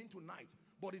the room into night,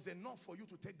 but is enough for you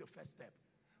to take the first step.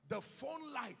 The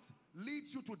phone light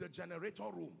leads you to the generator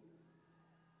room.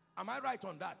 Am I right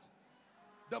on that?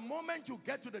 The moment you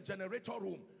get to the generator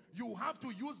room, you have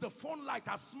to use the phone light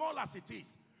as small as it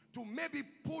is to maybe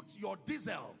put your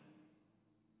diesel.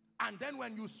 And then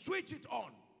when you switch it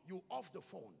on, you off the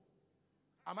phone.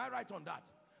 Am I right on that?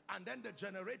 And then the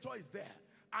generator is there.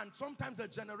 And sometimes the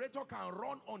generator can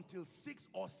run until 6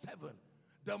 or 7.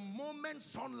 The moment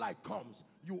sunlight comes,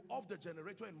 you off the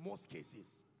generator in most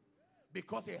cases,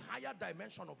 because a higher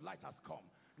dimension of light has come.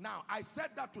 Now, I said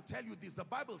that to tell you this. The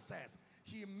Bible says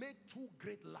he made 2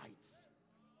 great lights.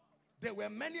 There were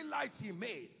many lights he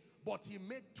made, but he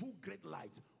made 2 great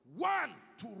lights. One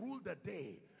to rule the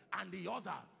day and the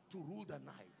other to rule the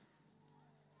night.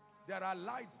 There are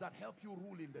lights that help you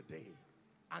rule in the day,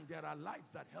 and there are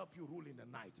lights that help you rule in the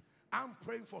night. I'm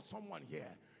praying for someone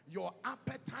here. Your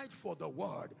appetite for the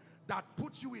word that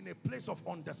puts you in a place of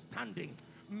understanding,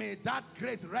 may that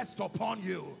grace rest upon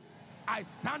you. I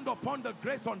stand upon the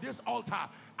grace on this altar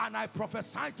and I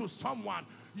prophesy to someone,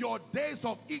 your days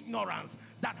of ignorance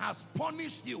that has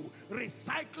punished you,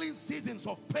 recycling seasons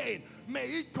of pain, may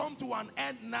it come to an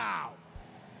end now.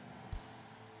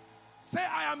 Say,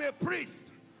 I am a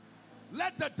priest.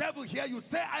 Let the devil hear you.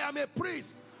 Say, I am a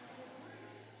priest.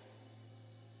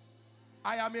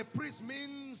 I am a priest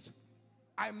means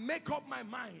I make up my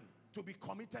mind to be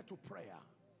committed to prayer.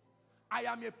 I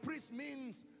am a priest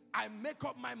means I make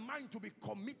up my mind to be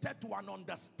committed to an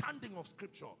understanding of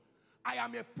scripture. I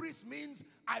am a priest means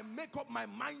I make up my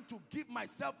mind to give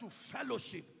myself to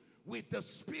fellowship with the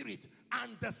Spirit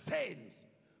and the saints.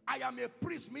 I am a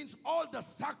priest means all the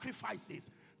sacrifices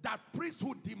that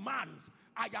priesthood demands,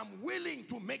 I am willing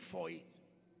to make for it.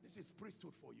 This is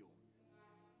priesthood for you.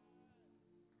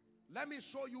 Let me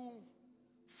show you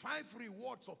 5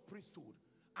 rewards of priesthood,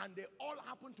 and they all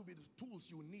happen to be the tools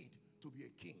you need to be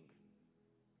a king.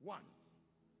 One.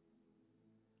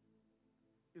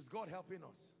 Is God helping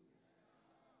us?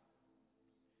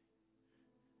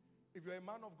 If you're a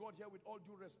man of God here, with all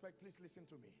due respect, please listen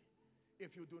to me.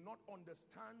 If you do not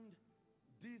understand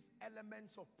these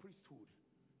elements of priesthood,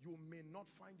 you may not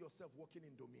find yourself walking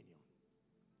in dominion.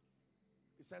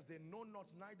 It says they know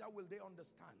not, neither will they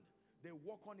understand. They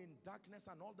walk on in darkness,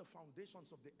 and all the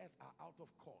foundations of the earth are out of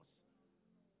course.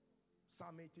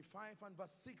 Psalm 85 and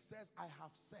verse 6 says, I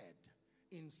have said,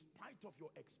 in spite of your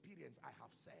experience, I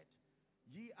have said,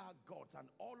 ye are gods,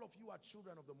 and all of you are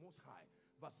children of the Most High.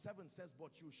 Verse 7 says,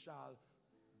 but you shall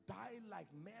die like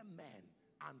mere men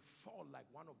and fall like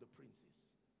one of the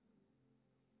princes.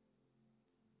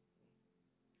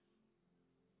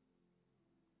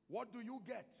 What do you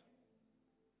get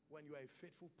when you are a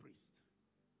faithful priest?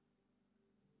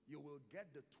 You will get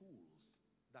the tools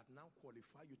that now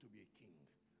qualify you to be a king.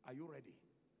 Are you ready?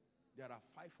 There are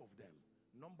 5 of them.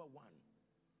 Number 1,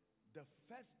 the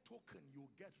first token you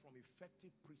get from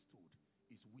effective priesthood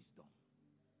is wisdom.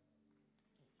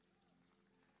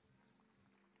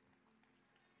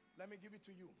 Let me give it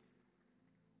to you.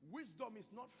 Wisdom is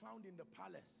not found in the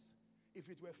palace. If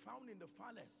it were found in the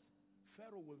palace,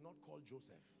 Pharaoh will not call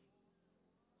Joseph.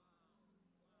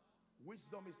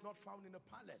 Wisdom is not found in the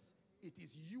palace. It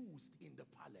is used in the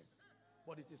palace,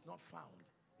 but it is not found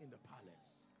in the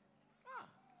palace.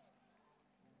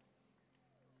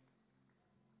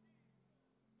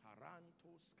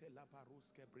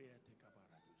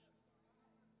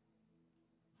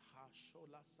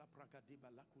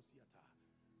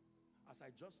 As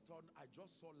I just turned, I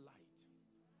just saw light,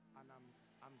 and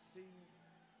I'm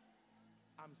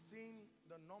seeing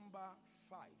the number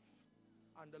 5,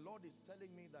 and the Lord is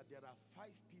telling me that there are 5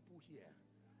 people here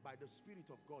by the Spirit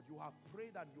of God. You have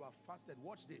prayed and you have fasted.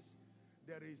 Watch this.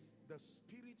 There is the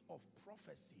spirit of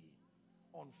prophecy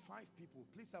on 5 people.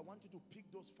 Please, I want you to pick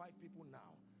those 5 people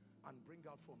now and bring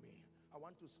out for me. I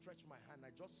want to stretch my hand.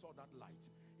 I just saw that light.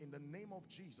 In the name of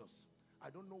Jesus, I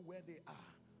don't know where they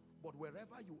are, but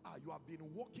wherever you are, you have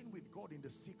been walking with God in the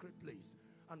secret place,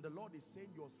 and the Lord is saying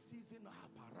your season,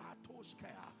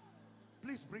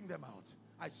 please bring them out.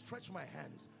 I stretch my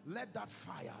hands. Let that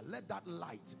fire, let that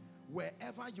light,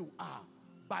 wherever you are,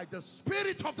 by the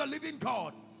Spirit of the living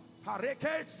God,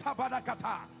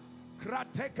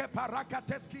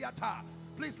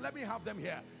 please let me have them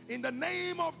here. In the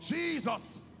name of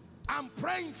Jesus, I'm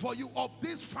praying for you. Of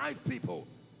these 5 people,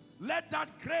 let that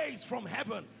grace from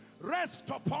heaven rest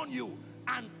upon you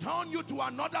and turn you to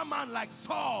another man, like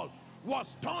Saul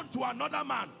was turned to another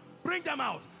man. Bring them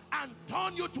out. And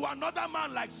turn you to another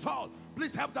man like Saul.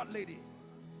 Please help that lady.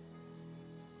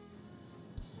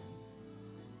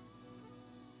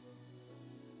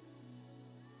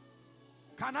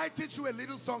 Can I teach you a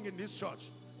little song in this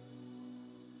church?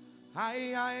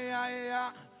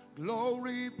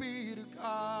 Glory be to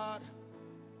God.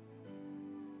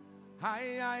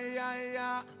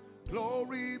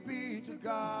 Glory be to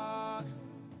God.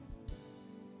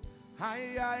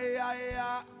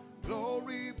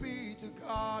 Glory be to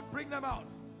God. Bring them out.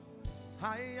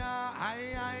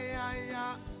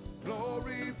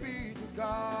 Glory be to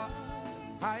God.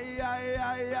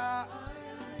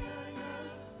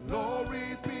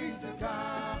 Glory be to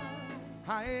God.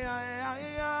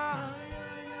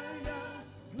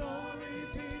 Glory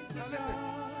be to God. Listen.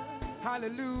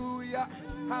 Hallelujah.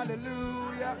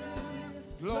 Hallelujah.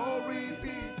 Glory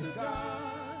be to God.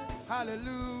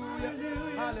 Hallelujah.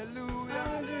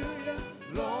 Hallelujah.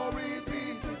 Glory be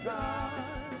to God.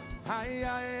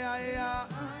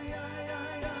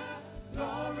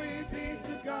 Glory be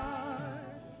to God.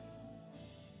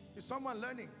 Is someone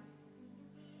learning?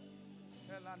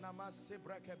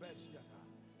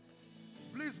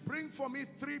 Please bring for me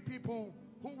 3 people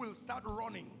who will start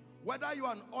running. Whether you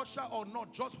are an usher or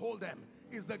not, just hold them.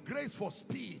 It's the grace for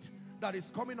speed that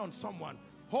is coming on someone.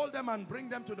 Hold them and bring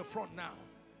them to the front now.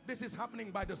 This is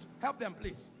happening by this. Help them,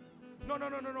 please. No,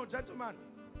 gentlemen.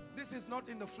 This is not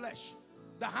in the flesh.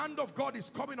 The hand of God is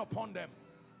coming upon them.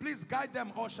 Please guide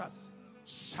them, ushers.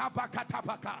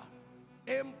 Shabakatapaka.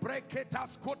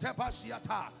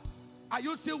 Are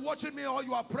you still watching me, or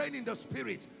you are praying in the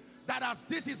spirit? That as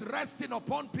this is resting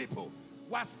upon people,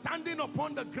 we're standing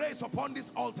upon the grace upon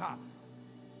this altar.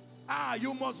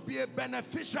 You must be a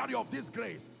beneficiary of this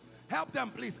grace. Help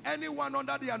them, please. Anyone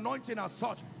under the anointing as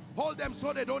such, hold them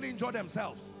so they don't injure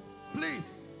themselves.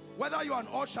 Please, whether you're an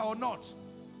usher or not.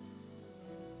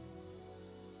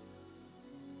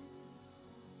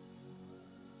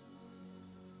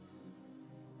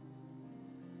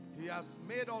 He has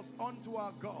made us unto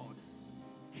our God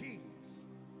kings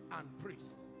and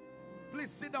priests.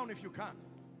 Please sit down if you can.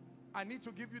 I need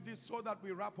to give you this so that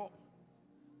we wrap up.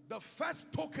 The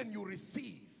first token you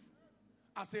receive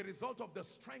as a result of the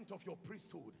strength of your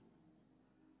priesthood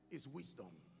is wisdom.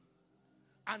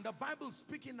 And the Bible,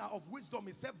 speaking now of wisdom,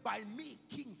 it said, by me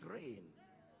kings reign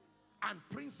and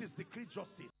princes decree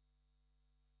justice.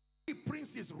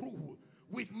 Princes rule.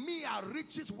 With me are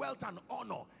riches, wealth, and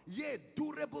honor, yea,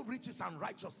 durable riches and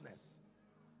righteousness.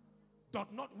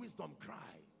 Doth not wisdom cry?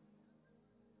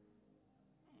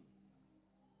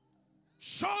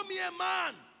 Show me a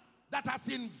man that has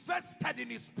invested in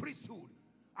his priesthood.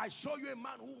 I show you a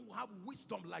man who will have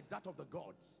wisdom like that of the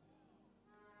gods.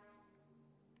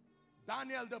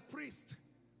 Daniel the priest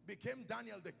became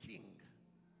Daniel the king.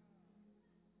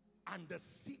 And the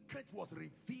secret was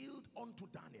revealed unto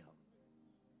Daniel.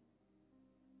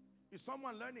 Is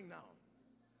someone learning now?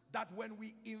 That when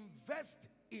we invest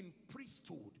in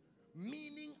priesthood,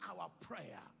 meaning our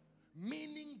prayer,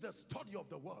 meaning the study of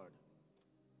the word,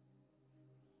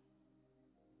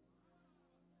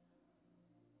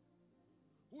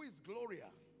 who is Gloria?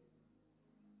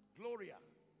 Gloria.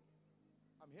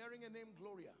 I'm hearing a name,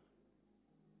 Gloria.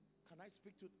 Can I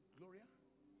speak to Gloria?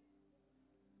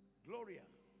 Gloria.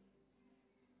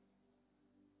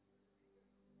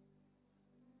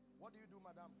 What do you do,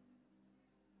 madam?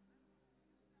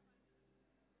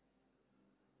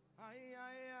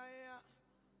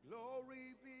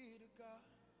 Glory be to God.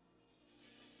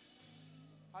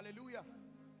 Hallelujah.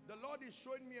 The Lord is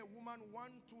showing me a woman,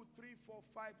 1, 2, 3, 4,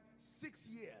 5, 6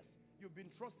 years. You've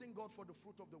been trusting God for the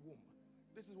fruit of the womb.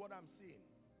 This is what I'm seeing.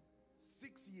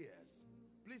 6 years.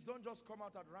 Please don't just come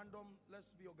out at random.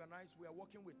 Let's be organized. We are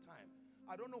working with time.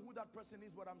 I don't know who that person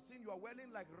is, but I'm seeing you are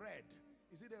wearing like red.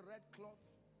 Is it a red cloth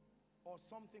or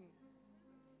something?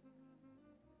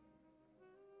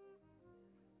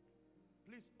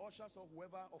 Please, ushers or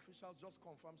whoever, officials, just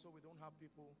confirm so we don't have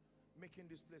people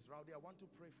making this place rowdy. I want to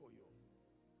pray for you.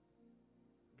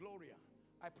 Gloria,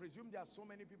 I presume there are so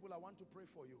many people. I want to pray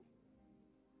for you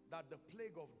that the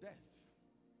plague of death,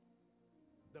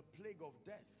 the plague of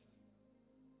death,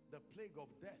 the plague of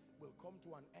death will come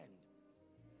to an end.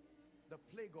 The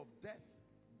plague of death,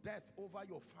 death over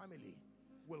your family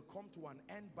will come to an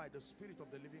end by the Spirit of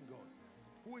the living God.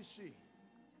 Who is she?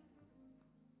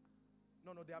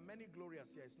 No, there are many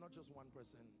Glorias here. It's not just one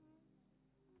person.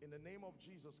 In the name of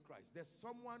Jesus Christ, there's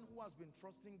someone who has been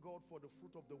trusting God for the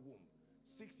fruit of the womb.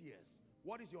 6 years.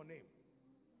 What is your name?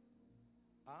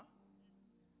 Huh?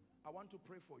 I want to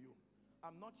pray for you.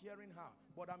 I'm not hearing her,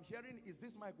 but I'm hearing, is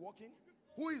this mic working?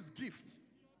 Who is Gift?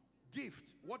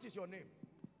 Gift. What is your name?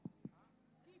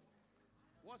 Gift.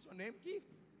 What's your name?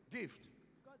 Gift. Gift.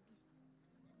 God gift.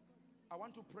 I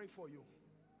want to pray for you.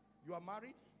 You are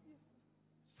married?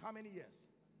 Yes. How many years?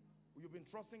 You've been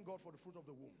trusting God for the fruit of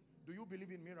the womb. Do you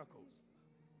believe in miracles?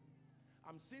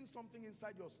 I'm seeing something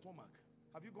inside your stomach.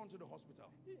 Have you gone to the hospital?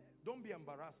 Yes. Don't be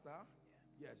embarrassed, huh?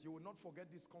 Yes. Yes, you will not forget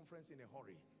this conference in a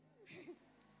hurry.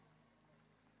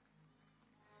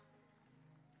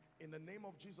 In the name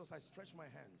of Jesus, I stretch my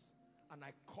hands and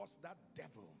I curse that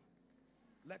devil.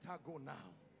 Let her go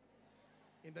now.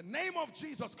 In the name of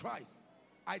Jesus Christ,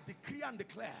 I decree and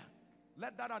declare,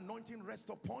 let that anointing rest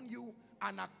upon you,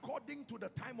 and according to the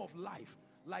time of life,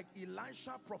 like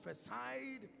Elisha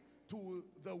prophesied to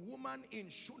the woman in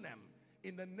Shunem,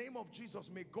 in the name of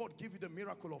Jesus, may God give you the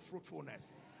miracle of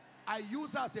fruitfulness. I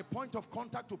use as a point of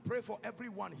contact to pray for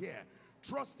everyone here,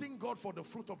 trusting God for the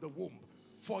fruit of the womb,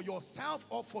 for yourself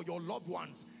or for your loved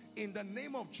ones. In the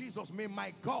name of Jesus, may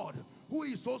my God, who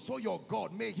is also your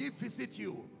God, may he visit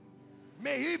you.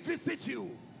 May he visit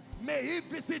you. May he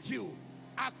visit you.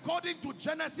 According to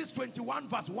Genesis 21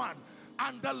 verse 1,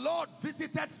 and the Lord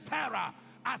visited Sarah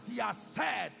as he has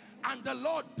said, and the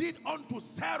Lord did unto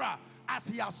Sarah as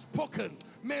he has spoken.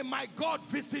 May my God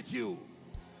visit you.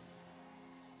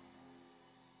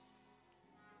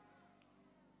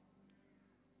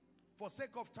 For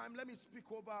sake of time, let me speak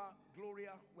over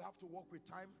Gloria. We have to work with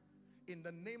time. In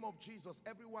the name of Jesus,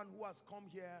 everyone who has come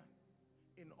here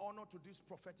in honor to this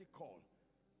prophetic call,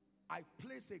 I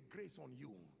place a grace on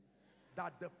you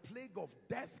that the plague of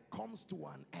death comes to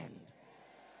an end.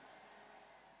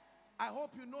 I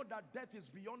hope you know that death is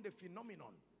beyond a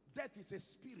phenomenon. Death is a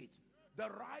spirit. The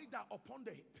rider upon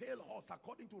the pale horse,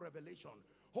 according to Revelation,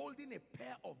 holding a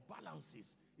pair of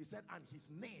balances, he said, and his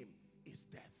name is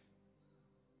death.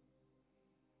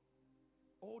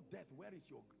 Oh death, where is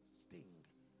your sting?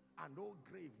 And oh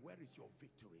grave, where is your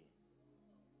victory?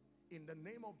 In the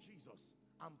name of Jesus,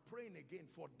 I'm praying again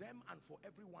for them and for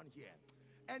everyone here.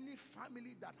 Any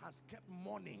family that has kept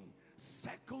mourning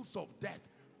circles of death,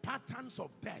 patterns of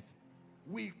death,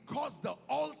 we cause the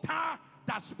altar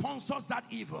that sponsors that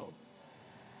evil.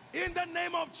 In the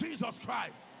name of Jesus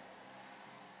Christ.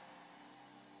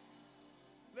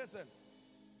 Listen,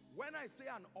 when I say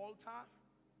an altar,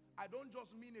 I don't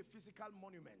just mean a physical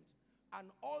monument. An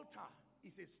altar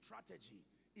is a strategy,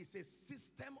 is a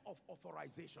system of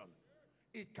authorization.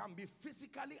 It can be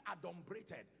physically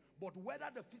adumbrated, but whether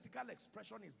the physical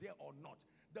expression is there or not,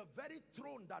 the very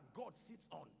throne that God sits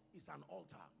on is an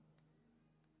altar.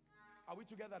 Are we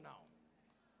together now?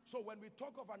 So when we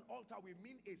talk of an altar, we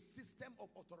mean a system of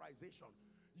authorization.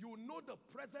 You know the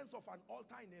presence of an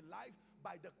altar in a life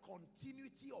by the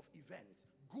continuity of events,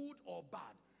 good or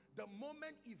bad. The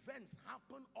moment events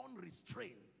happen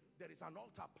unrestrained, there is an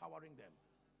altar powering them.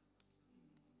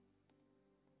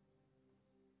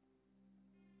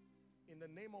 In the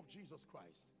name of Jesus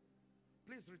Christ,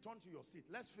 please return to your seat.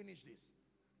 Let's finish this.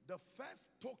 The first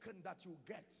token that you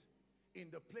get in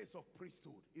the place of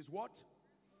priesthood is what?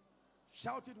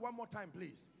 Shout it one more time,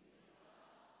 please.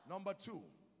 Number two,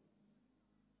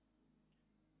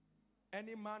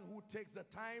 any man who takes the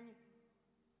time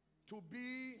to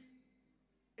be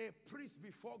a priest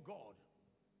before God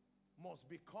must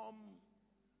become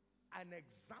an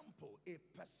example, a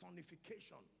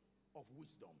personification of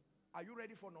wisdom. Are you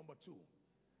ready for number two?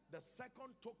 The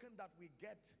second token that we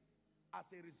get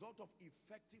as a result of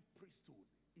effective priesthood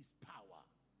is power.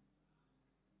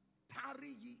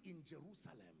 Tarry ye in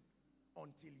Jerusalem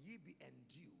until ye be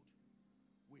endued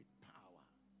with power.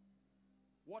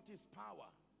 What is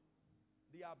power?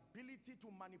 The ability to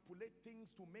manipulate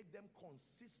things to make them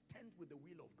consistent with the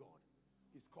will of God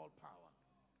is called power.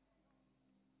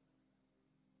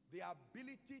 The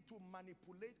ability to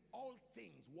manipulate all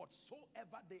things,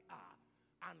 whatsoever they are,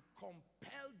 and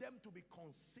compel them to be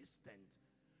consistent.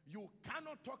 You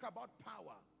cannot talk about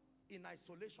power in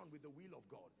isolation with the will of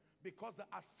God, because the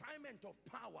assignment of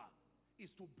power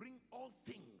is to bring all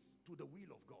things to the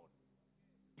will of God.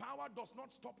 Power does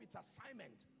not stop its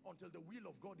assignment until the will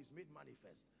of God is made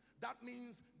manifest. That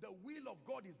means the will of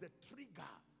God is the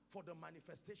trigger for the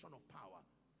manifestation of power.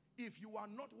 If you are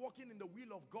not walking in the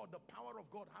will of God, the power of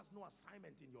God has no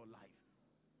assignment in your life.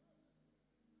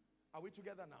 Are we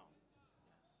together now?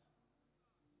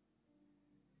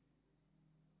 Yes.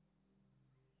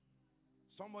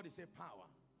 Somebody say power.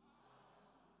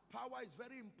 Power is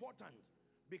very important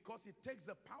because it takes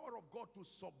the power of God to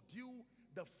subdue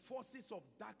the forces of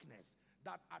darkness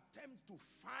that attempt to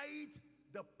fight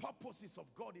the purposes of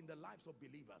God in the lives of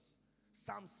believers.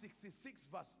 Psalm 66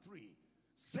 verse 3,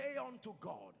 say unto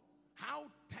God, how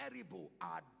terrible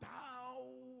art thou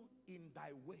in thy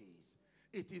ways.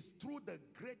 It is through the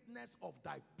greatness of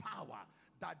thy power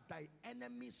that thy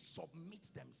enemies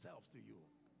submit themselves to you.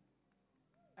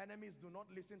 Enemies do not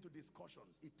listen to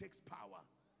discussions. It takes power.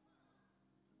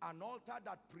 An altar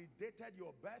that predated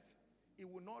your birth, it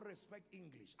will not respect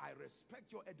English. I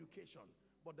respect your education,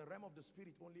 but the realm of the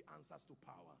spirit only answers to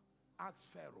power. Ask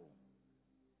Pharaoh.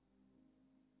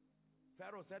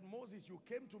 Pharaoh said, Moses, you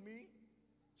came to me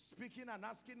speaking and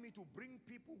asking me to bring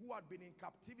people who had been in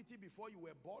captivity before you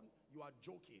were born. You are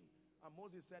joking. And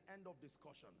Moses said, end of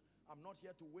discussion. I'm not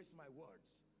here to waste my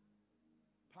words.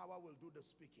 Power will do the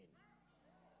speaking.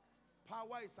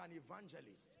 Power is an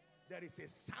evangelist. There is a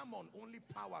sermon only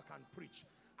power can preach.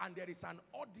 And there is an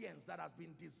audience that has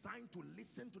been designed to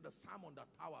listen to the sermon that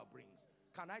power brings.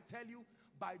 Can I tell you,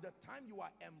 by the time you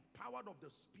are empowered of the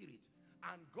Spirit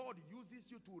and God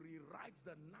uses you to rewrite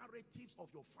the narratives of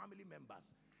your family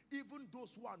members, even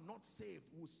those who are not saved,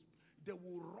 they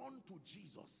will run to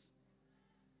Jesus.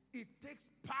 It takes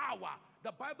power.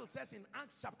 The Bible says in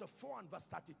Acts chapter 4 and verse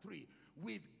 33,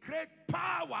 with great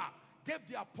power gave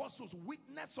the apostles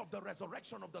witness of the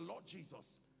resurrection of the Lord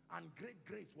Jesus, and great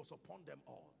grace was upon them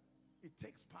all. It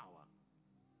takes power.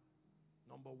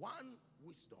 Number one,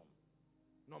 wisdom.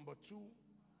 Number two,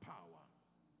 power.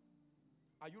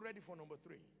 Are you ready for number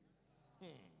three?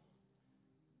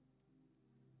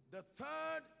 The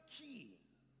third key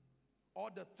or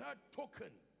the third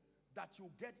token that you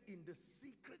get in the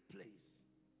secret place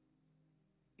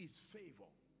is favor.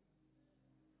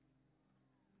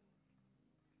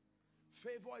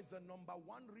 Favor is the number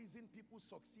one reason people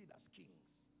succeed as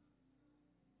kings.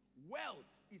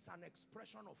 Wealth is an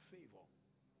expression of favor.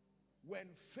 When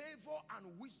favor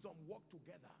and wisdom work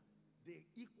together, they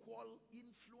equal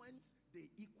influence, they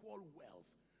equal wealth.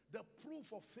 The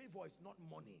proof of favor is not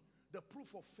money. The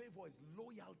proof of favor is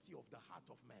loyalty of the heart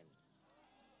of man.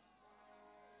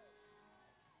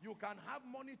 You can have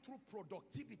money through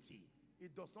productivity.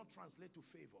 It does not translate to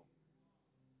favor.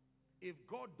 If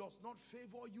God does not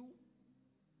favor you,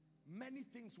 many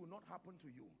things will not happen to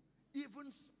you.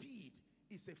 Even speed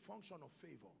is a function of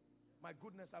favor. My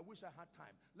goodness, I wish I had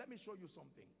time. Let me show you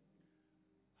something.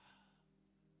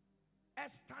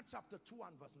 Esther chapter 2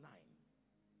 and verse 9.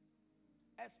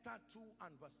 Esther 2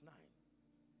 and verse 9.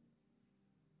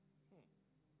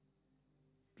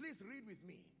 Please read with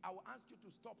me. I will ask you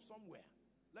to stop somewhere.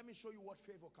 Let me show you what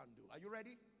favor can do. Are you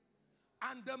ready?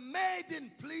 And the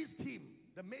maiden pleased him,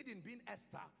 the maiden being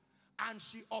Esther, and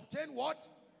she obtained what?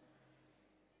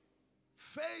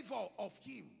 Favor of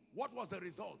him. What was the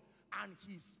result? And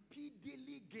he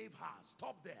speedily gave her.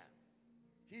 Stop there.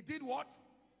 He did what?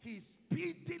 He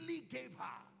speedily gave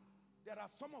her. There are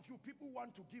some of you, people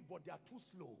want to give, but they are too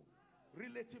slow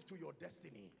relative to your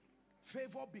destiny.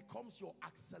 Favor becomes your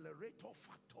accelerator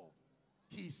factor.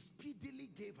 He speedily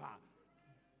gave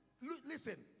her.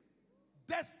 Listen,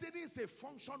 destiny is a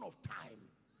function of time.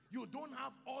 You don't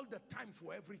have all the time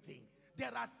for everything.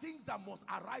 There are things that must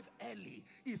arrive early.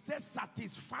 He says,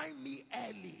 satisfy me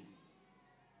early.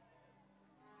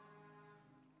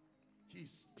 He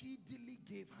speedily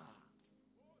gave her.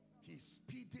 He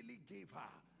speedily gave her.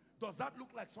 Does that look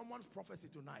like someone's prophecy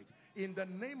tonight? In the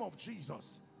name of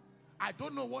Jesus, I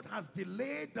don't know what has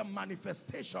delayed the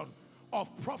manifestation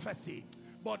of prophecy,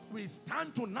 but we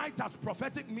stand tonight as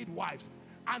prophetic midwives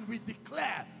and we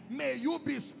declare, may you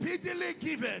be speedily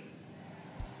given.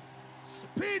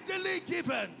 Speedily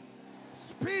given.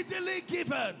 Speedily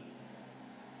given.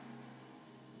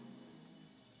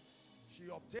 She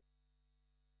obtained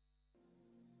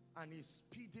and he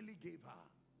speedily gave her.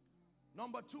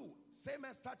 Number 2, same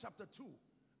Esther chapter 2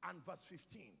 and verse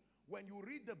 15. When you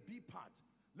read the B part,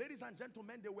 ladies and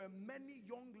gentlemen, there were many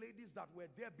young ladies that were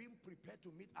there being prepared to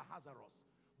meet Ahasuerus.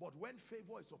 But when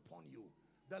favor is upon you,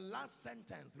 the last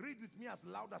sentence, read with me as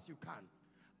loud as you can.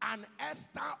 And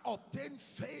Esther obtained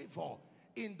favor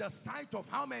in the sight of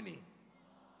how many?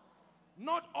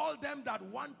 Not all them that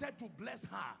wanted to bless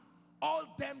her, all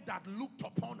them that looked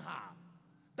upon her.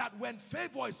 That when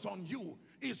favor is on you,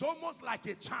 it's almost like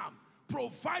a charm.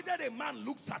 Provided a man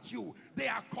looks at you, they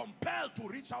are compelled to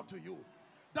reach out to you.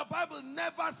 The Bible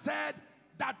never said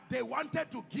that they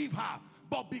wanted to give her,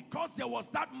 but because there was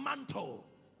that mantle.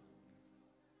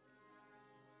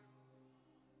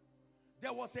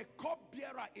 There was a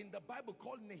cupbearer in the Bible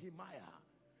called Nehemiah.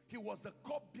 He was the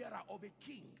cupbearer of a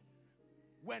king.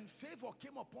 When favor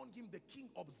came upon him, the king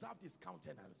observed his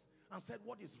countenance and said,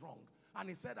 what is wrong? And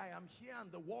he said, I am here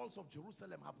and the walls of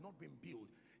Jerusalem have not been built.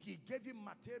 He gave him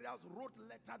materials, wrote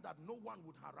letter that no one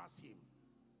would harass him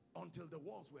until the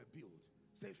walls were built.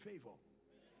 Say favor.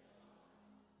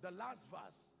 The last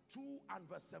verse, 2 and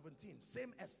verse 17,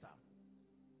 same Esther.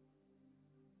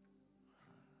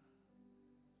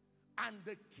 And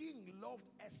the king loved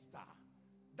Esther.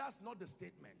 That's not the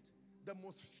statement. The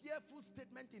most fearful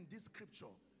statement in this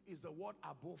scripture is the word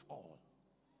above all.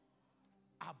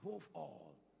 Above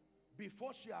all.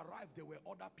 Before she arrived, there were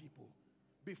other people.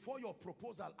 Before your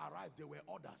proposal arrived, there were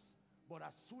others. But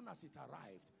as soon as it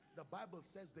arrived, the Bible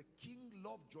says the king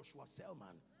loved Joshua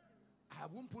Selman. I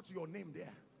won't put your name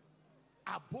there.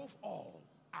 Above all,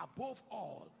 above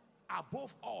all,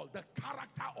 above all, the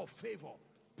character of favor,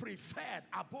 preferred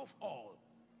above all.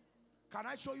 Can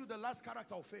I show you the last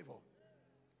character of favor?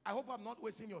 I hope I'm not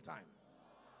wasting your time.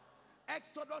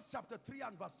 Exodus chapter 3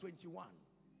 and verse 21.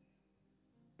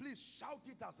 Please shout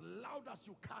it as loud as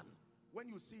you can when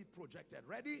you see it projected.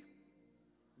 Ready?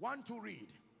 1 to read.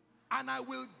 And I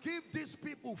will give these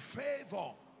people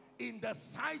favor in the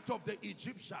sight of the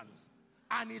Egyptians,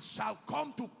 and it shall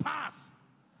come to pass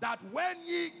that when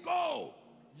ye go,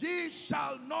 ye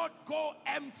shall not go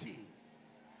empty.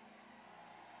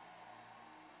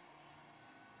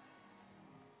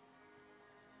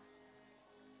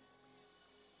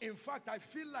 In fact, I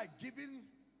feel like giving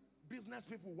business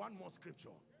people one more scripture.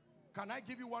 Can I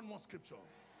give you one more scripture?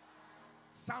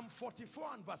 Psalm 44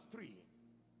 and verse 3.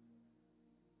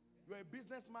 You're a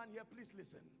businessman here, please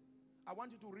listen. I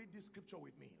want you to read this scripture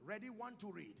with me. Ready? 1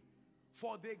 to read.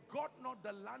 For they got not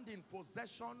the land in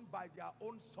possession by their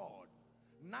own sword,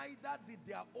 neither did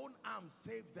their own arm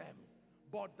save them,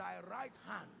 but thy right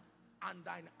hand and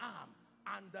thine arm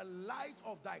and the light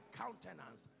of thy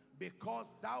countenance,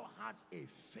 because thou hadst a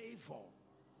favor.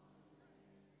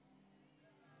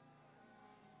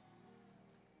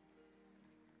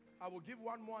 I will give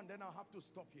one more and then I'll have to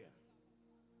stop here.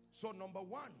 So number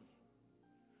 1,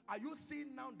 are you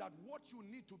seeing now that what you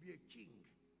need to be a king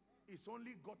is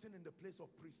only gotten in the place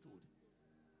of priesthood?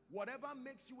 Whatever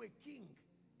makes you a king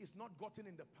is not gotten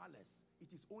in the palace.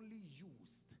 It is only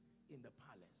used in the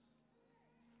palace.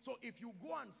 So if you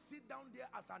go and sit down there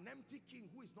as an empty king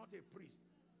who is not a priest,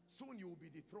 soon you will be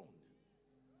dethroned.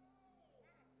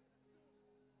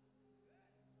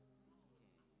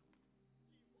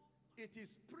 It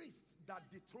is priests that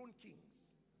dethrone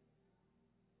kings.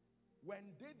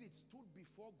 When David stood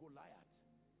before Goliath,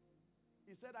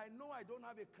 He said, I know I don't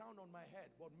have a crown on my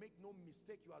head, but make no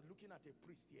mistake, you are looking at a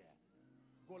priest here.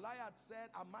 Goliath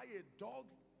said, am I a dog?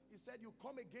 He said, you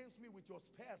come against me with your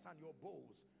spears and your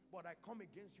bows, but I come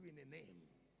against you in a name.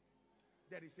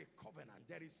 There is a covenant.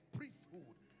 There is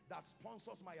priesthood that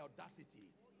sponsors my audacity.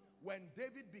 When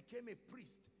David became a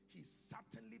priest, he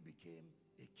certainly became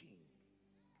a king.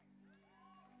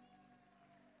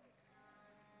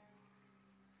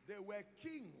 There were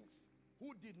kings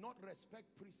who did not respect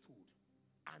priesthood,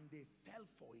 and they fell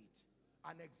for it.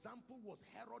 An example was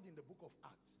Herod in the book of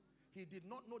Acts. He did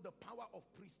not know the power of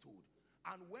priesthood.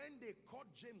 And when they caught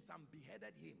James and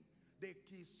beheaded him,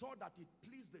 he saw that it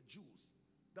pleased the Jews.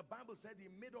 The Bible says he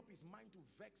made up his mind to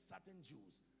vex certain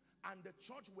Jews. And the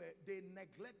church, where they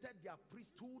neglected their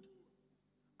priesthood.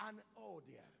 And oh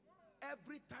dear,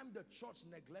 every time the church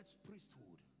neglects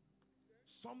priesthood,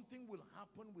 something will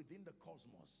happen within the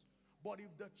cosmos. But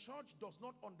if the church does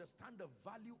not understand the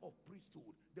value of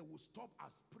priesthood, they will stop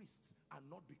as priests and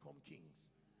not become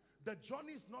kings. The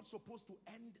journey is not supposed to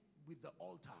end with the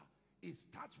altar. It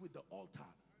starts with the altar,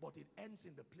 but it ends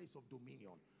in the place of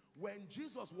dominion. When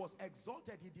Jesus was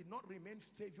exalted, he did not remain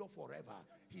Savior forever.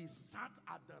 He sat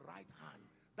at the right hand.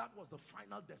 That was the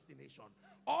final destination.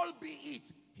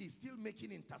 Albeit, he's still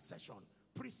making intercession.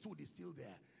 Priesthood is still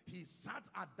there. He sat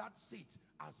at that seat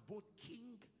as both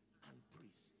king and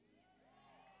priest.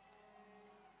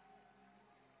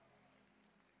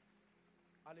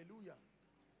 Hallelujah.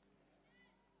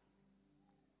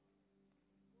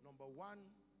 Number one,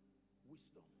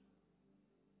 wisdom.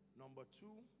 Number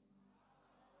two,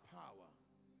 power.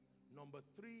 Number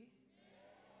three,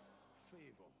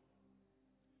 favor.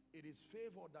 It is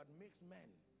favor that makes men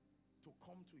to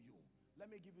come to you. Let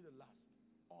me give you the last.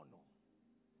 Honor.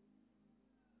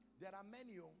 There are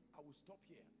many, I will stop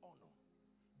here. Honor.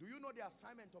 Do you know the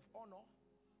assignment of honor?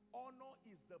 Honor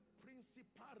is the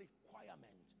principal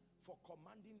requirement for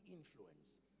commanding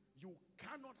influence. You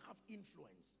cannot have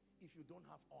influence if you don't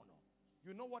have honor.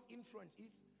 You know what influence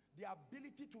is? The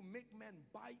ability to make men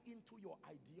buy into your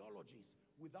ideologies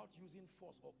without using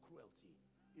force or cruelty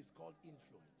is called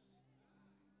influence.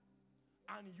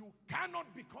 And you cannot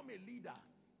become a leader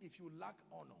if you lack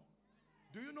honor.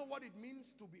 Do you know what it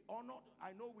means to be honored?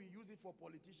 I know we use it for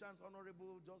politicians,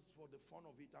 honorable, just for the fun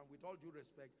of it. And with all due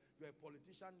respect, you're a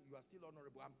politician, you are still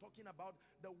honorable. I'm talking about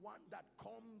the one that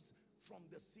comes from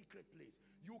the secret place.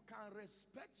 You can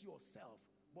respect yourself,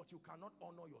 but you cannot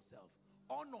honor yourself.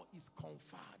 Honor is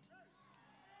conferred.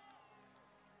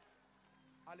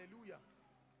 Hallelujah.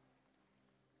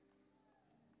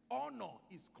 Honor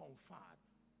is conferred.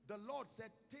 The Lord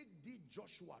said, take thee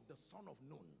Joshua, the son of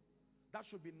Nun. That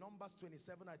should be Numbers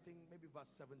 27, I think, maybe verse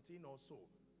 17 or so.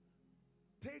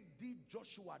 Take thee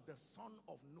Joshua, the son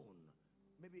of Nun.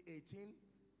 Maybe 18.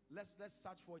 Let's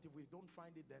search for it. If we don't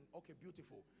find it, then okay,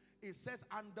 beautiful. It says,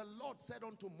 and the Lord said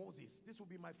unto Moses, this will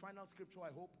be my final scripture,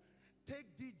 I hope.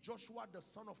 Take thee Joshua, the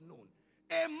son of Nun,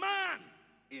 a man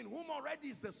in whom already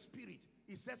is the Spirit.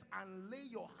 He says, and lay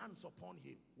your hands upon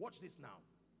him. Watch this now.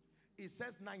 It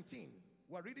says 19.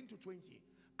 We're reading to 20.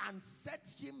 And set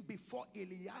him before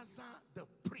Eleazar the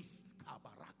priest,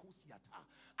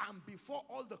 and before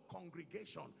all the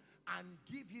congregation, and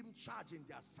give him charge in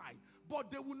their sight. But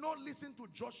they will not listen to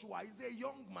Joshua. He's a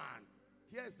young man.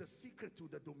 Here is the secret to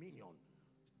the dominion.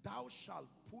 Thou shalt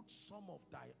put some of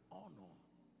thy honor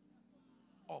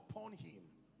upon him.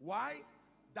 Why?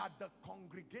 That the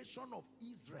congregation of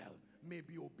Israel may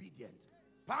be obedient.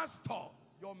 Pastor,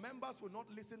 your members will not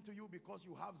listen to you because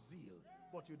you have zeal,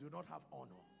 but you do not have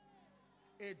honor.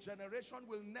 A generation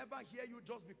will never hear you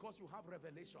just because you have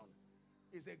revelation.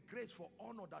 It's a grace for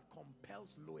honor that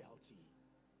compels loyalty.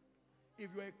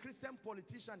 If you're a Christian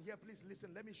politician here, please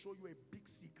listen. Let me show you a big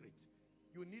secret.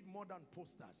 You need more than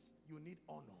posters. You need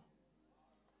honor.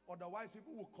 Otherwise,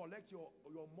 people will collect your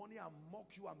money and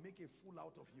mock you and make a fool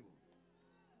out of you.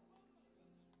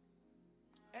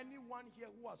 Anyone here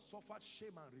who has suffered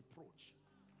shame and reproach,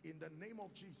 in the name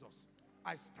of Jesus,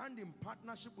 I stand in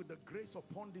partnership with the grace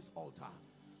upon this altar.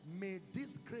 May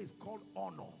this grace called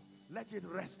honor, let it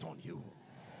rest on you.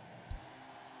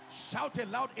 Shout a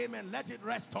loud amen. Let it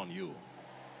rest on you.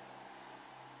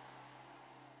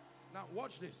 Now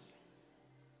watch this.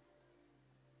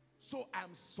 So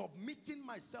I'm submitting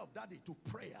myself, Daddy, to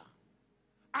prayer.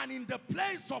 And in the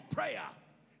place of prayer,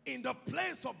 in the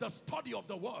place of the study of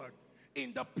the word,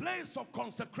 in the place of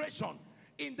consecration,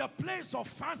 in the place of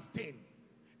fasting,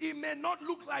 it may not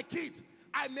look like it.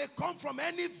 I may come from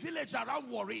any village around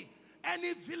Warri,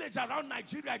 any village around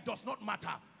Nigeria, it does not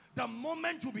matter. The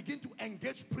moment you begin to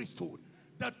engage priesthood,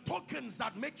 the tokens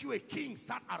that make you a king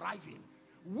start arriving.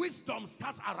 Wisdom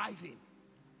starts arriving.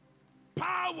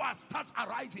 power starts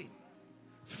arriving.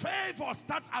 Favor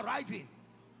starts arriving.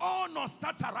 Honor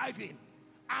starts arriving.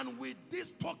 And with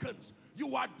these tokens,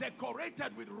 you are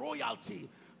decorated with royalty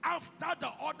after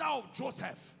the order of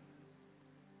Joseph.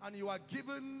 And you are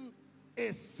given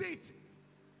a seat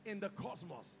in the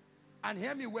cosmos. And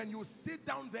hear me, when you sit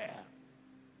down there,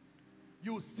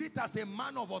 you sit as a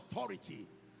man of authority.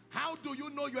 How do you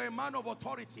know you're a man of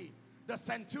authority? The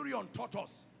centurion taught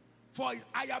us. For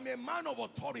I am a man of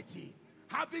authority,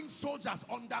 having soldiers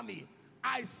under me.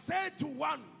 I said to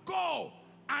one, go,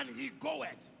 and he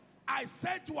goeth. I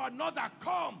said to another,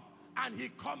 come, and he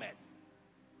cometh.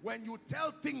 When you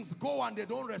tell things go and they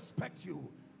don't respect you,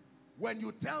 when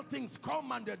you tell things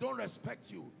come and they don't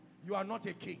respect you, you are not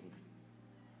a king.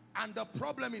 And the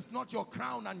problem is not your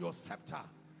crown and your scepter.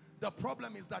 The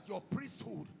problem is that your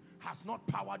priesthood has not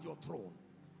powered your throne.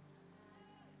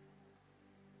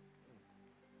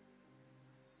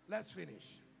 Let's finish.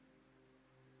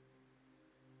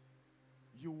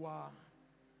 You are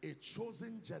a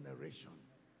chosen generation,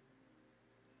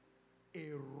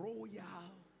 a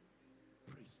royal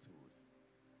priesthood.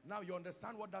 Now you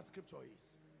understand what that scripture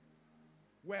is.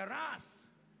 Whereas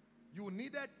you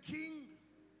needed king,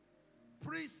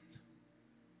 priest,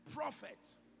 prophet.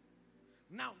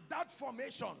 Now that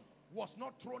formation was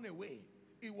not thrown away.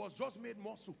 It was just made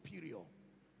more superior.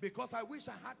 Because I wish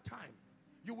I had time.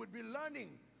 You would be learning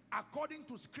according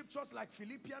to scriptures like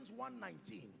Philippians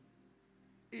 1:19.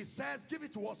 It says, give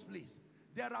it to us please.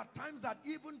 There are times that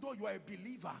even though you are a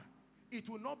believer, it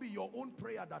will not be your own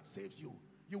prayer that saves you.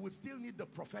 You will still need the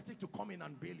prophetic to come in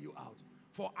and bail you out.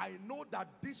 For I know that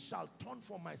this shall turn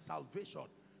for my salvation,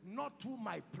 not through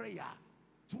my prayer,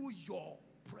 through your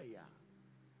prayer.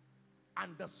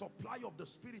 And the supply of the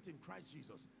Spirit in Christ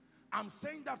Jesus. I'm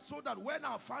saying that so that when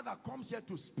our Father comes here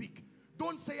to speak,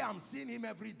 don't say I'm seeing him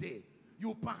every day.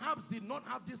 You perhaps did not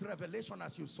have this revelation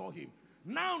as you saw him.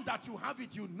 Now that you have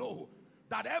it, you know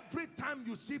that every time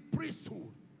you see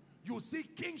priesthood, you see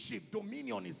kingship,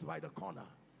 dominion is by the corner.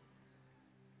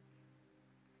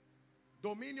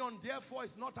 Dominion, therefore,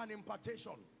 is not an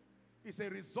impartation. It's a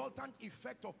resultant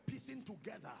effect of piecing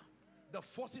together the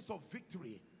forces of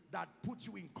victory that put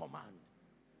you in command.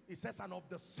 It says, and of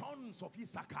the sons of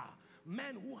Issachar,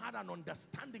 men who had an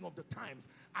understanding of the times,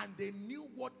 and they knew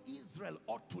what Israel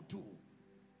ought to do.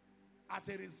 As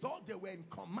a result, they were in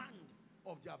command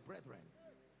of their brethren.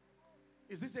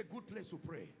 Is this a good place to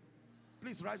pray?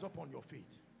 Please rise up on your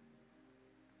feet.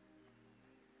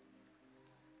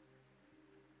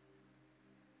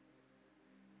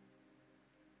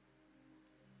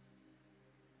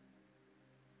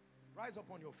 Rise up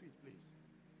on your feet, please.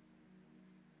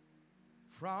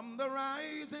 From the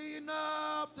rising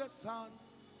of the sun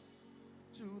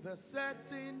to the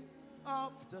setting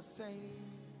of the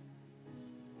same,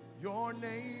 your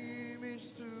name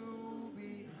is to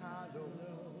be hallowed.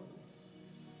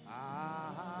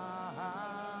 Adonai.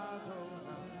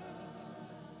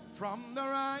 From the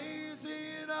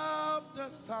rising of the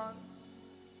sun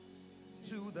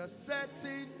to the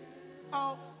setting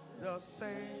of the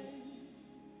same,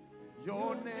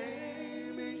 your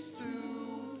name is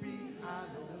to be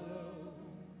hallowed.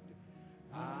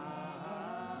 Adonai.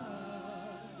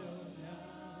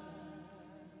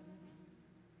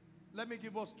 Let me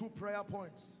give us 2 prayer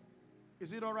points.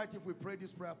 Is it all right if we pray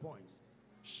these prayer points?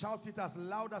 Shout it as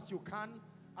loud as you can,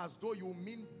 as though you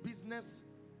mean business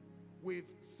with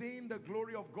seeing the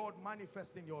glory of God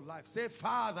manifest in your life. Say,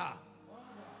 Father.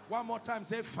 One more time,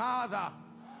 say, Father.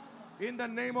 In the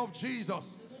name of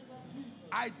Jesus,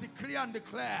 I decree and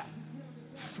declare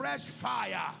fresh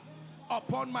fire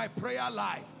upon my prayer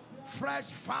life, fresh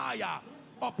fire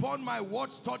upon my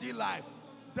word study life,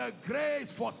 the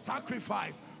grace for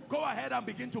sacrifice. Go ahead and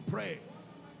begin to pray.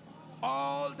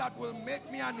 All that will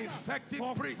make me an effective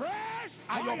priest,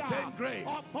 I obtain grace.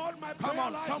 Come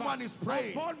on, someone is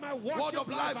praying. Word of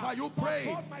life, are you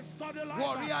praying?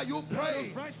 Warrior, are you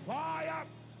praying? Fresh fire,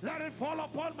 let it fall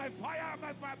upon my fire,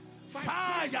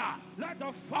 fire. Let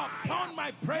the fire upon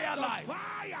my prayer life.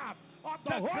 Fire of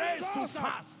the grace to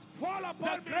fast,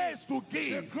 the grace to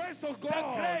give, the grace to God,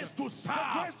 the grace to serve,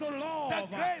 the grace to love,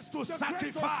 the grace to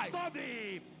sacrifice, grace to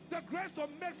study, the grace to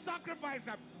make sacrifice,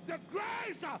 the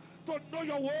grace to know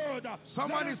your word.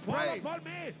 Someone is praying.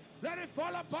 Let it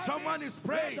fall upon me. Someone is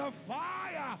praying. Let the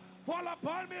fire fall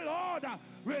upon me, Lord.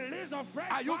 Release a fresh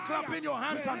fire. Are you clapping your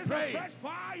hands and praying? Fresh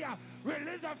fire.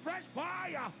 Release a fresh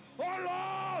fire. Oh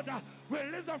Lord,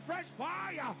 release a fresh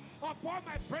fire upon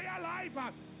my prayer life.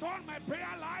 Turn my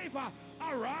prayer life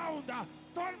around.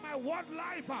 Turn my word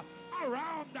life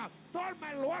around. Turn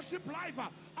my worship life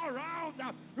around.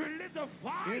 Release a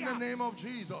fire. In the name of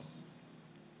Jesus.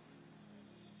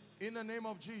 In the name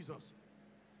of Jesus.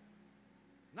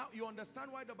 Now you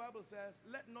understand why the Bible says,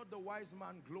 let not the wise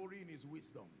man glory in his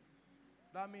wisdom.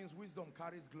 That means wisdom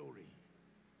carries glory.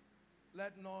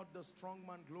 Let not the strong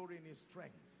man glory in his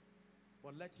strength,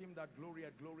 but let him that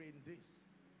glorieth glory in this,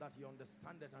 that he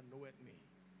understandeth and knoweth me.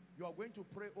 You are going to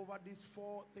pray over these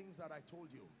 4 things that I told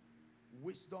you.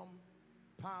 Wisdom,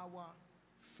 power,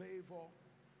 favor,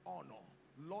 honor.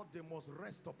 Lord, they must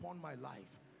rest upon my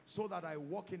life so that I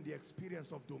walk in the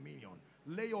experience of dominion.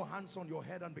 Lay your hands on your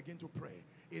head and begin to pray.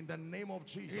 In the name of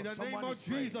Jesus. In the name of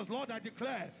Jesus, Lord, I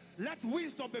declare, let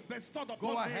wisdom be bestowed upon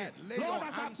me. Go ahead. Lay Lord,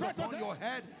 your hands upon your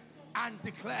head and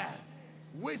declare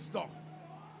wisdom.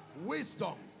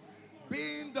 Wisdom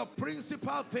being the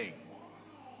principal thing.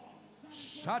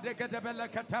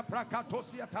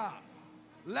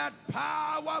 Let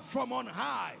power from on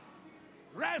high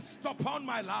rest upon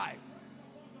my life.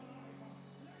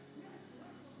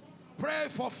 Pray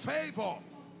for favor.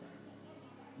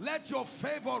 Let your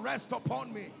favor rest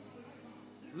upon me.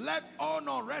 Let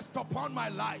honor rest upon my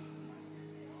life.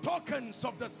 Tokens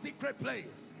of the secret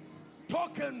place.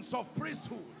 Tokens of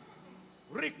priesthood.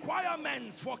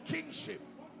 Requirements for kingship.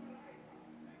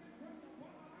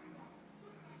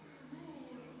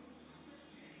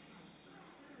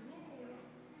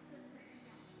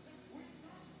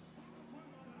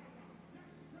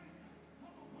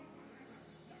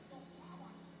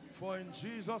 For in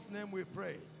Jesus' name we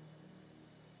pray.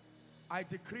 I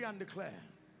decree and declare,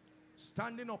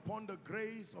 standing upon the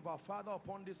grace of our Father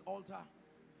upon this altar,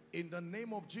 in the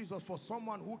name of Jesus, for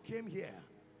someone who came here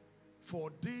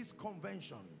for this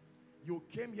convention, you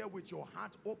came here with your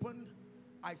heart opened,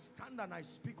 I stand and I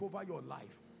speak over your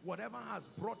life. Whatever has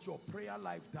brought your prayer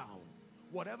life down,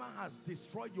 whatever has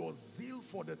destroyed your zeal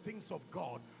for the things of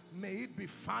God, may it be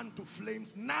fanned to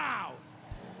flames now.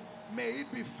 May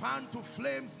it be fanned to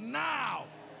flames now.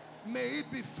 May it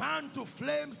be fanned to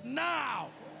flames now.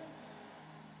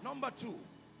 Number 2,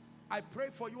 I pray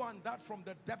for you, and that from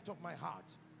the depth of my heart,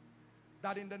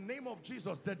 that in the name of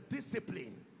Jesus, the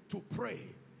discipline to pray,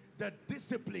 the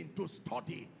discipline to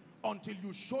study until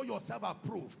you show yourself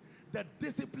approved, the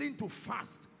discipline to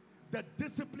fast, the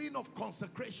discipline of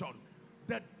consecration,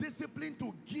 the discipline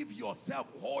to give yourself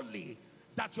wholly,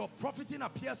 that your profiting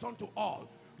appears unto all.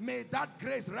 May that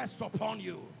grace rest upon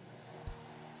you.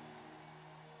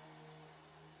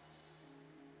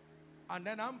 And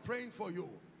then I'm praying for you.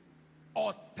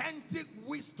 Authentic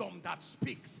wisdom that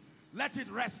speaks, let it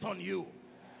rest on you.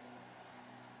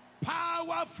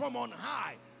 Power from on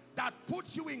high that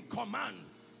puts you in command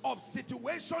of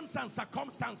situations and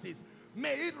circumstances,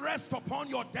 may it rest upon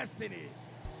your destiny.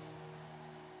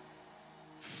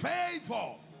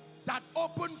 Favor that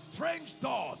opens strange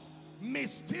doors,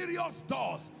 mysterious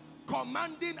doors,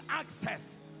 commanding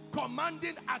access,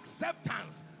 commanding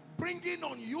acceptance, bringing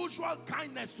unusual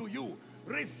kindness to you.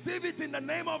 Receive it in the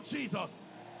name of Jesus.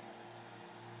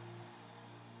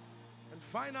 And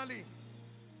finally,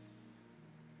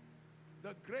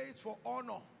 the grace for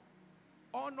honor.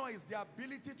 Honor is the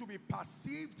ability to be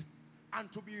perceived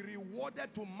and to be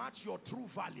rewarded to match your true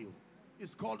value.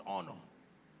 It's called honor.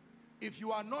 If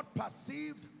you are not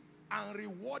perceived and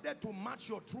rewarded to match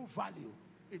your true value,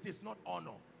 it is not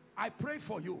honor. I pray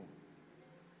for you.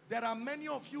 There are many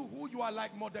of you who you are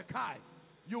like Mordecai.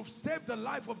 You've saved the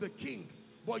life of the king,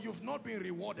 but you've not been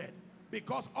rewarded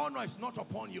because honor is not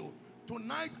upon you.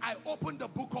 Tonight I open the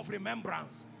book of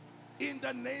remembrance in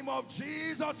the name of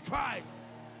Jesus Christ.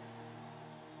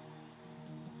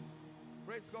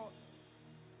 Praise God.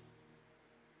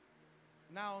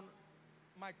 Now,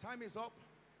 my time is up,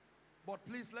 but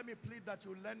please let me plead that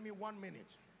you lend me 1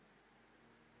 minute.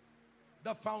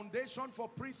 The foundation for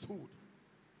priesthood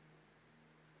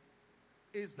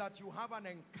is that you have an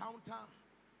encounter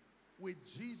with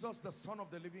Jesus, the Son of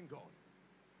the living God.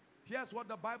 Here's what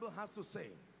the Bible has to say,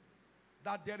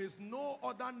 that there is no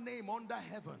other name under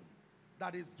heaven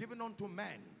that is given unto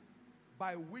men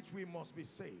by which we must be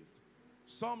saved.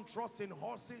 Some trust in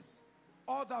horses,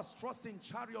 others trust in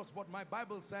chariots, but my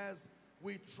Bible says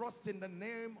we trust in the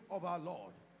name of our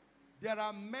Lord. There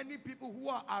are many people who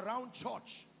are around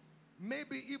church,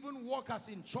 maybe even workers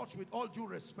in church, with all due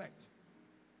respect.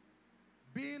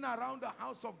 Being around the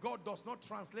house of God does not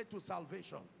translate to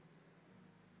salvation.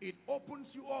 It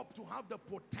opens you up to have the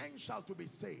potential to be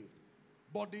saved.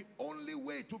 But the only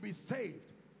way to be saved,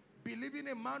 believing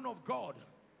a man of God,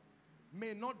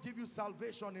 may not give you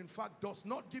salvation. In fact, does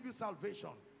not give you salvation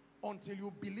until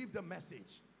you believe the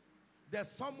message. There's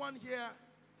someone here,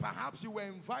 perhaps you were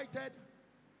invited,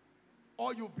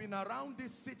 or you've been around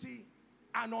this city,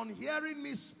 and on hearing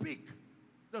me speak,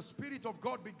 the Spirit of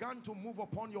God began to move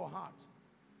upon your heart.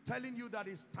 telling you that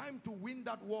it's time to win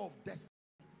that war of destiny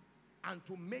and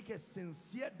to make a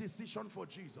sincere decision for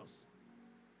Jesus.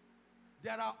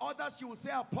 There are others, you will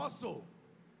say, Apostle,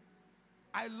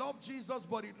 I love Jesus,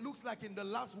 but it looks like in the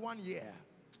last 1 year,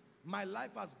 my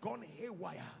life has gone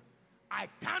haywire. I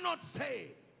cannot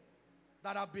say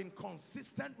that I've been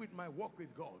consistent with my walk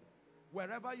with God.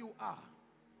 Wherever you are,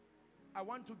 I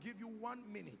want to give you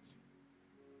 1 minute.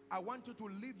 I want you to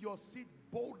leave your seat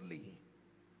boldly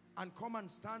and come and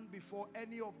stand before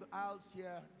any of the aisles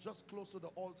here, just close to the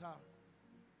altar.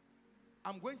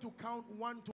 I'm going to count 1 to